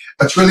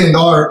 $1 trillion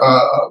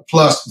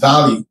plus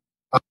value.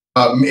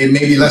 It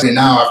may be less than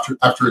now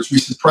after its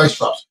recent price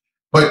drops.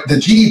 But the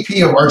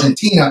GDP of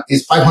Argentina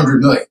is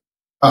 500 billion.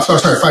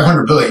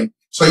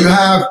 So you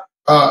have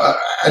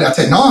a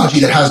technology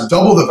that has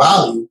double the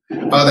value,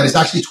 that is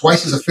actually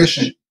twice as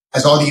efficient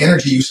as all the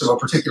energy use of a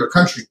particular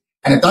country.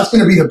 And if that's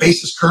going to be the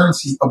basis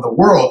currency of the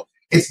world,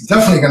 it's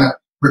definitely going to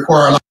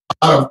require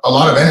a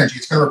lot of energy.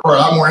 It's going to require a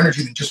lot more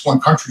energy than just one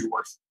country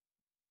worth.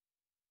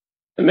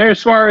 Mayor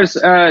Suarez,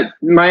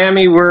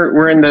 Miami,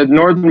 we're in the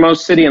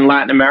northernmost city in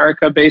Latin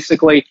America,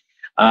 basically.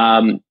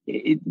 The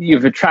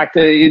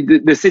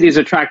city's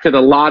attracted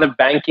a lot of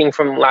banking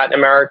from Latin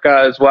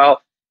America as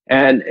well.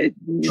 And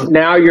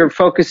now you're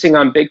focusing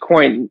on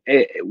Bitcoin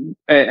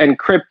and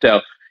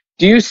crypto.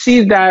 Do you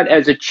see that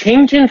as a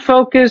change in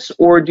focus,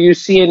 or do you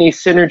see any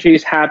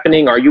synergies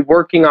happening? Are you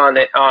working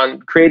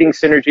on creating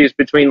synergies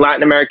between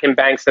Latin American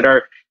banks that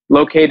are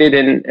located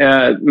in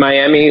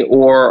Miami,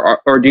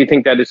 or do you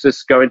think that it's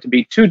just going to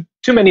be too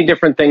many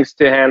different things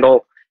to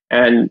handle,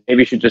 and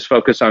maybe you should just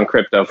focus on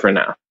crypto for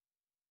now?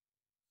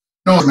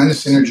 No,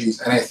 tremendous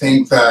synergies, and I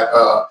think that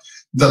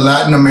the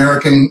Latin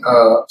American,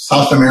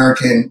 South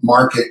American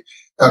market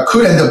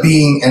could end up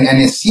being, and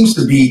it seems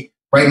to be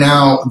right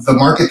now, the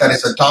market that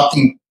is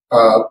adopting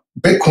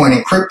Bitcoin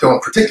and crypto in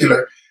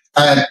particular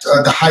at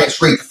the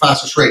highest rate, the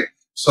fastest rate.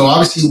 So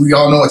obviously, we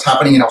all know what's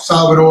happening in El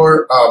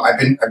Salvador. I've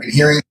been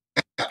hearing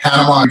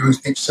Panama doing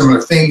similar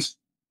things.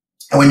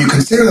 And when you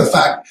consider the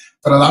fact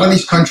that a lot of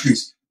these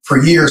countries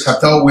for years have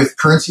dealt with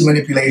currency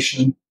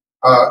manipulation,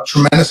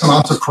 tremendous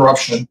amounts of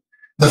corruption,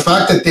 the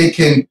fact that they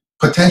can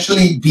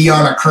potentially be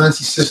on a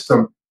currency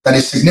system that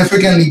is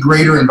significantly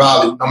greater in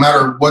value, no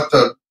matter what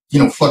the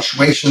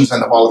fluctuations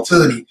and the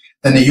volatility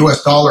than the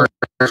US dollar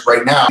is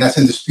right now. That's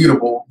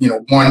indisputable.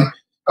 One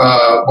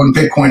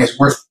Bitcoin is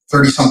worth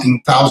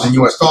 30-something thousand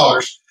US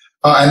dollars.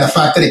 And the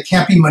fact that it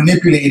can't be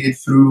manipulated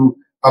through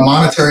a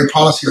monetary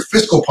policy or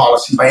fiscal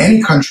policy by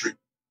any country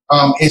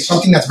is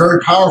something that's very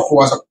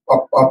powerful as a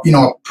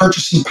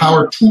purchasing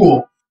power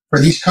tool for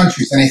these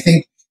countries. And I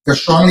think they're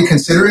strongly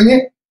considering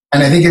it.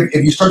 And I think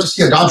if you start to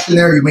see adoption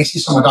there, you may see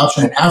some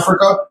adoption in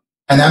Africa,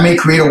 and that may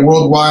create a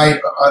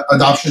worldwide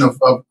adoption of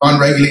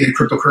unregulated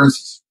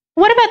cryptocurrencies.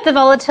 What about the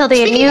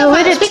volatility?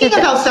 Speaking of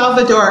El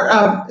Salvador,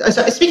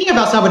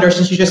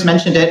 since you just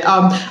mentioned it,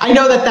 I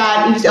know that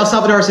El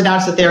Salvador has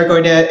announced that they are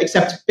going to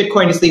accept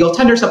Bitcoin as legal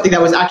tender, something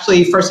that was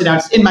actually first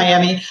announced in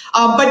Miami.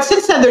 But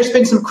since then, there's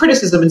been some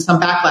criticism and some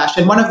backlash.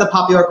 And one of the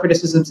popular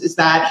criticisms is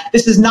that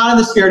this is not in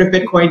the spirit of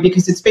Bitcoin,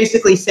 because it's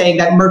basically saying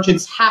that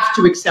merchants have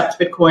to accept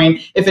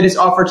Bitcoin if it is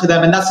offered to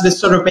them. And thus it is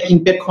sort of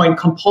making Bitcoin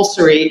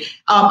compulsory.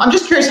 I'm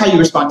just curious how you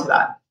respond to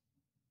that.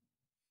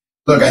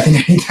 Look, I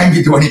think anytime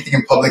you do anything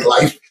in public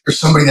life, there's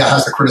somebody that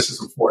has the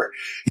criticism for it.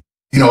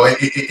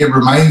 It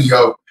reminds you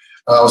of,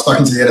 I was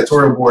talking to the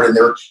editorial board, and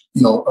they're,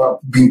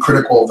 being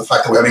critical of the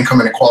fact that we have income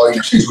inequality in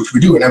our cities, which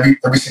we do, and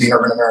every city in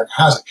urban America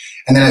has it.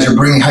 And then as you're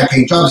bringing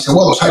high-paying jobs, you say,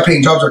 well, those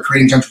high-paying jobs are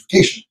creating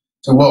gentrification.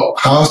 So, well,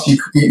 how else do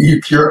you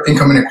cure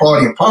income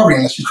inequality and poverty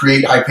unless you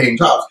create high-paying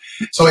jobs?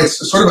 So it's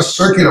sort of a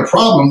circular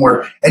problem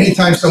where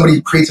anytime somebody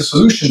creates a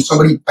solution,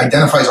 somebody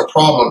identifies a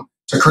problem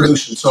to create a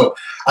solution. So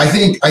I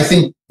think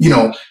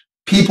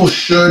people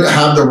should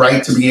have the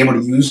right to be able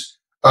to use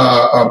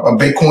a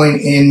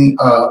Bitcoin in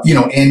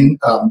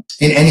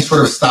any sort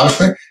of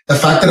establishment. The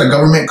fact that a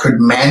government could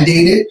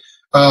mandate it,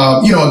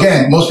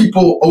 again, most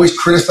people always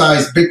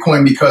criticize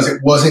Bitcoin because it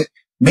wasn't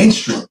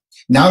mainstream.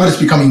 Now that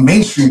it's becoming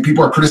mainstream,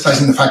 people are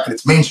criticizing the fact that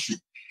it's mainstream.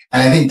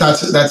 And I think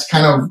that's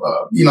kind of,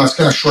 it's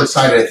kind of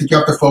short-sighted. I think you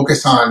have to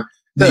focus on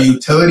the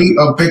utility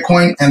of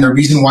Bitcoin and the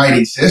reason why it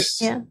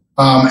exists. Yeah.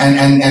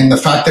 And the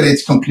fact that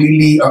it's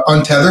completely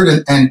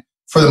untethered and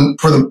for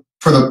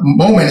the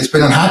moment, it's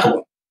been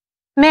unhackable.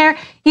 Mayor,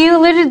 you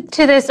alluded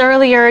to this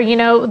earlier.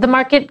 The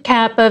market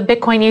cap of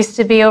Bitcoin used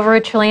to be over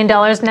 $1 trillion.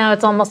 Now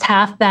it's almost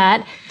half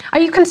that. Are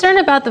you concerned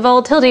about the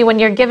volatility when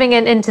you're giving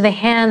it into the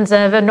hands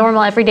of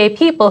normal everyday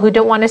people who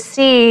don't want to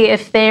see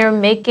if they're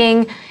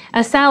making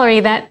a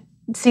salary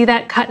see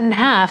that cut in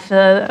half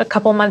a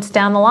couple months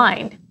down the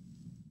line?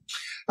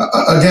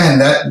 Again,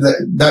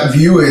 that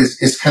view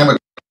is kind of a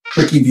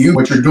tricky view.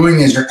 What you're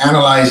doing is you're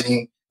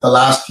analyzing the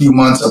last few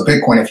months of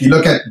Bitcoin. If you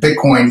look at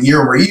Bitcoin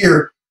year over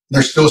year,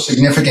 there's still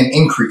significant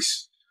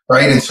increase,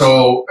 right? And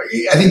so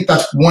I think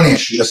that's one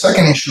issue. The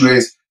second issue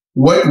is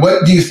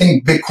what do you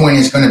think Bitcoin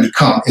is going to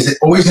become? Is it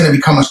always going to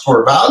become a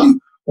store of value,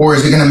 or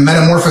is it going to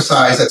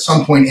metamorphosize at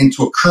some point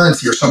into a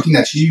currency or something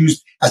that's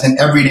used as an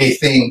everyday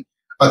thing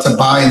to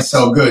buy and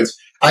sell goods?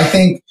 I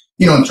think,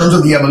 in terms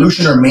of the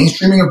evolution or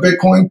mainstreaming of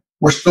Bitcoin,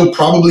 we're still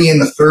probably in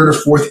the third or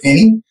fourth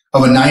inning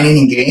of a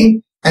 9-inning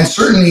game. And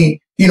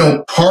certainly,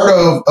 part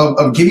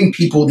of giving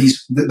people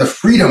the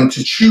freedom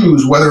to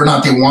choose whether or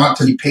not they want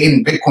to be paid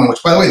in Bitcoin,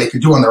 which, by the way, they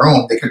could do on their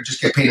own. They could just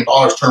get paid in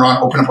dollars, turn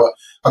around, open up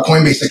a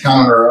Coinbase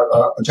account or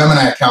a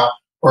Gemini account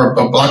or a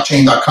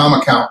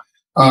blockchain.com account,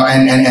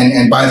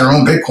 and buy their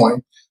own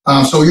Bitcoin.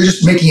 So you're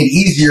just making it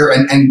easier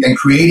and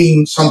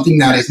creating something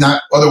that is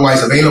not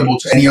otherwise available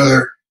to any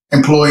other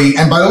employee.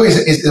 And by the way,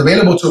 is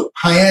available to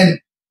high-end,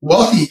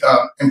 wealthy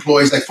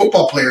employees like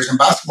football players and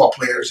basketball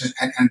players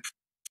and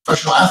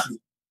professional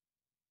athletes.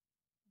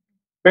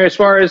 Mayor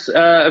Suarez,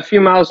 a few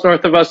miles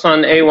north of us on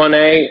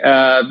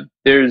A1A,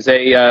 there's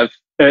a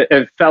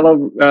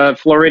fellow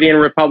Floridian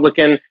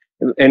Republican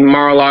in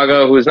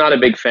Mar-a-Lago who is not a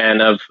big fan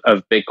of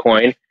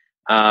Bitcoin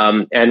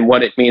and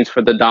what it means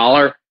for the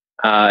dollar.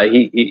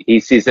 He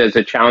sees it as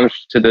a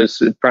challenge to the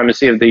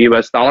supremacy of the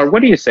U.S. dollar.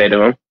 What do you say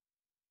to him?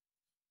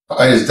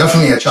 It is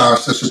definitely a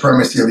challenge to the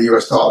supremacy of the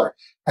U.S. dollar.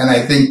 And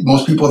I think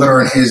most people that are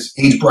in his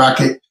age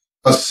bracket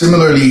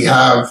similarly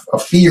have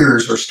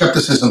fears or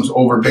skepticisms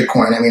over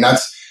Bitcoin. I mean,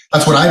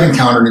 that's what I've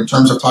encountered in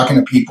terms of talking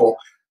to people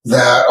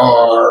that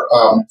are,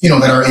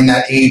 that are in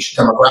that age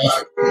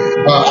demographic.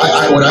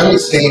 What I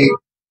would say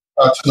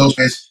to those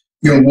is,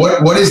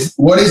 what is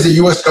the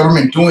U.S.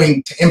 government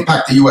doing to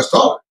impact the U.S.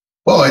 dollar?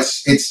 Well,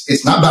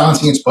 it's not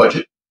balancing its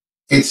budget.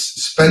 It's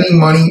spending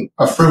money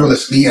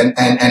frivolously and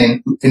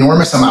in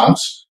enormous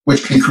amounts,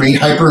 which can create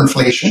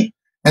hyperinflation.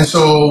 And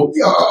so,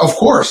 of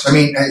course, of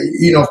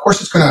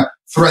course, it's going to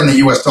threaten the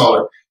U.S.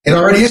 dollar. It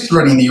already is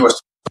threatening the U.S.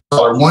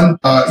 dollar.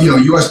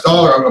 U.S.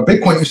 dollar, a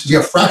Bitcoin used to be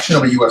a fraction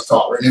of a U.S.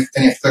 dollar. And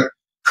if the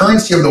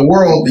currency of the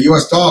world, the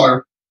U.S.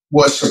 dollar,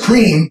 was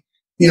supreme,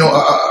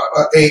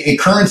 a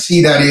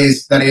currency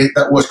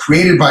that was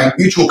created by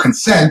mutual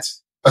consent,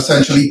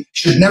 essentially,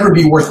 should never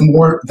be worth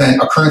more than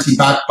a currency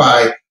backed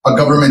by a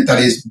government that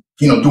is,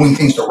 doing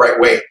things the right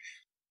way.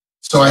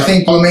 So I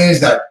think the problem is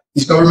that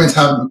these governments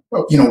have,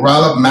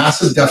 riled up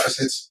massive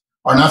deficits,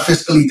 are not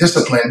fiscally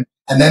disciplined,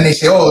 and then they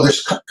say, oh,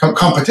 there's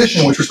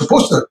competition, which we're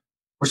supposed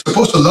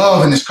to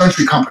love in this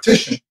country,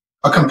 competition.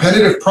 A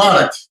competitive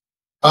product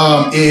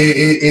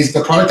is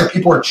the product that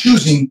people are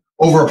choosing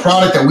over a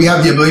product that we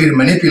have the ability to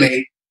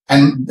manipulate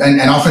and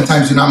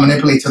oftentimes do not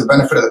manipulate to the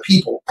benefit of the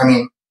people. I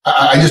mean,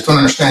 I just don't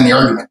understand the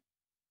argument.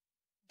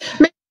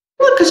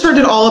 Are you concerned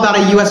at all about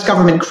a U.S.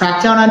 government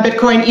crackdown on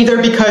Bitcoin, either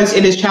because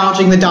it is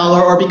challenging the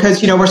dollar or because,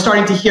 we're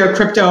starting to hear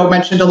crypto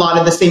mentioned a lot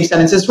in the same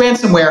sentence as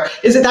ransomware?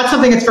 That's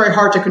something that's very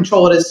hard to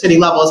control at a city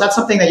level? Is that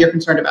something that you're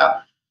concerned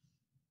about?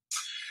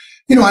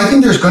 I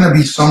think there's going to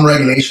be some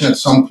regulation at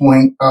some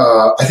point.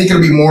 I think it'll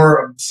be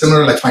more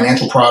similar like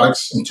financial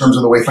products in terms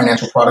of the way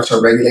financial products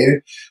are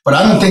regulated. But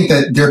I don't think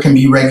that there can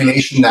be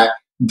regulation that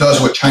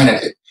does what China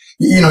did.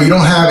 You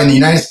don't have in the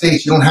United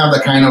States, you don't have the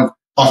kind of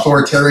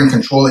authoritarian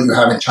control that you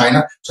have in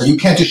China. So you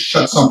can't just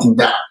shut something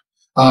down.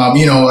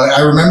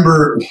 I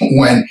remember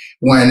when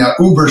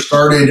Uber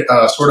started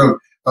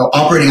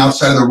operating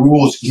outside of the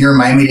rules here in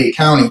Miami-Dade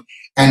County,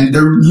 and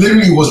there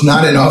literally was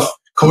not enough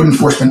code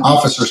enforcement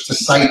officers to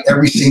cite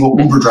every single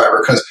Uber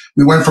driver because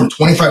we went from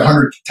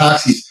 2,500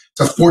 taxis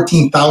to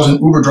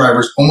 14,000 Uber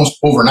drivers almost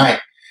overnight.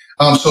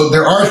 So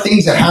there are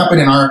things that happen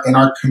in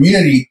our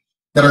community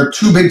that are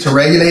too big to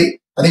regulate.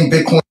 I think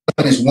Bitcoin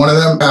is one of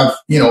them.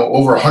 We have,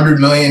 over 100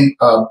 million,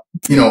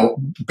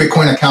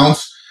 Bitcoin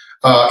accounts,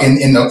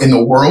 in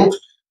the world,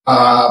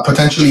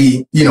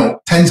 potentially,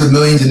 tens of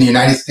millions in the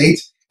United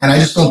States. And I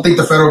just don't think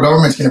the federal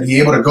government's going to be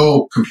able to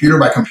go computer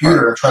by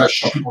computer and try to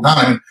shut people down.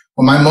 I mean,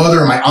 when my mother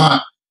and my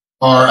aunt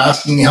are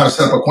asking me how to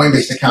set up a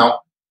Coinbase account,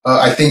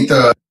 I think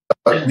the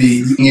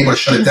being able to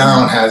shut it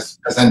down has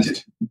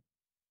ended.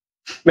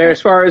 Mayor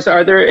Suarez,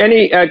 are there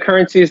any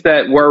currencies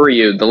that worry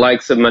you, the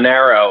likes of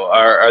Monero?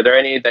 Are there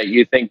any that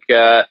you think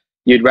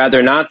you'd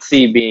rather not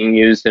see being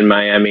used in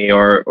Miami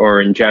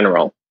or in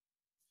general?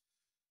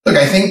 Look,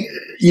 I think,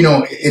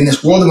 in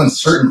this world of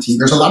uncertainty,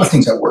 there's a lot of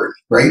things that worry,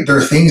 right? There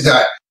are things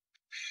that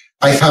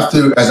I have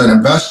to, as an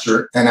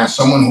investor and as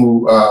someone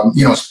who,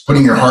 is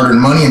putting your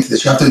hard-earned money into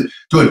this, you have to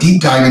do a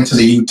deep dive into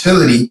the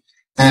utility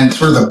and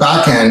sort of the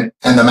back end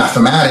and the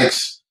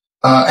mathematics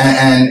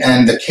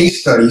and the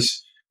case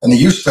studies and the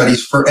use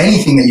studies for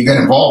anything that you get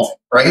involved in,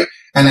 right?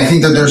 And I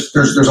think that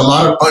there's a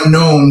lot of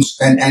unknowns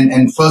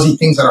and fuzzy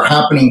things that are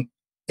happening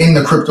in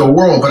the crypto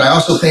world. But I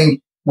also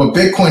think what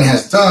Bitcoin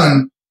has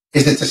done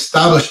is it's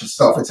established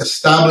itself. It's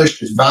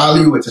established its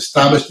value. It's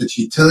established its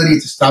utility.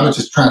 It's established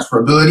its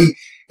transferability.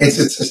 It's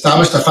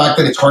established the fact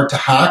that it's hard to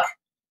hack,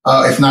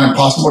 if not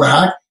impossible to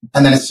hack,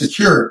 and that it's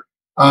secure,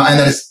 and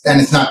that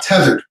it's not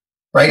tethered,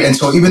 right? And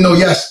so even though,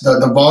 yes,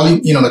 the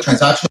volume, the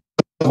transactional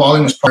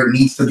volume is part it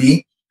needs to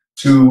be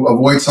to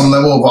avoid some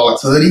level of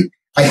volatility,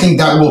 I think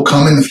that will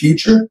come in the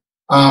future.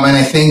 And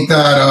I think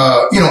that,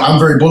 I'm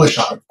very bullish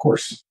on it, of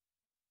course.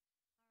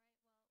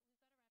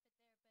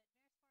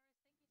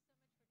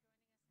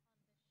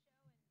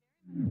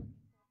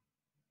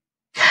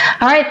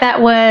 All right,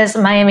 that was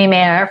Miami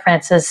Mayor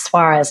Francis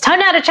Suarez. Time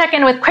now to check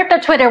in with Crypto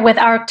Twitter with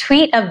our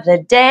tweet of the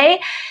day.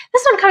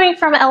 This one coming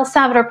from El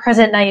Salvador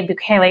President Nayib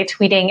Bukele,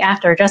 tweeting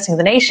after addressing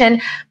the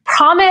nation,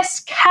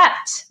 "Promise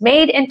kept,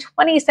 made in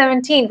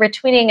 2017,"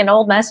 retweeting an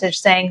old message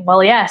saying,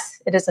 well,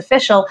 yes, it is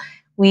official.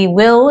 We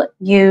will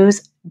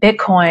use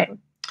Bitcoin.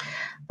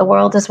 The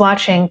world is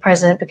watching,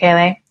 President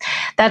Bukele.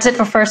 That's it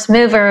for First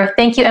Mover.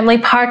 Thank you, Emily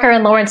Parker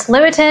and Lawrence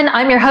Lewitinn.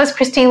 I'm your host,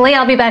 Christine Lee.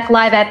 I'll be back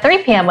live at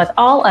 3 p.m. with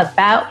all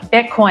about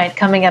Bitcoin.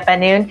 Coming up at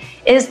noon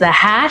is The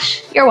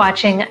Hash. You're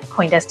watching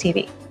CoinDesk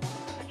TV.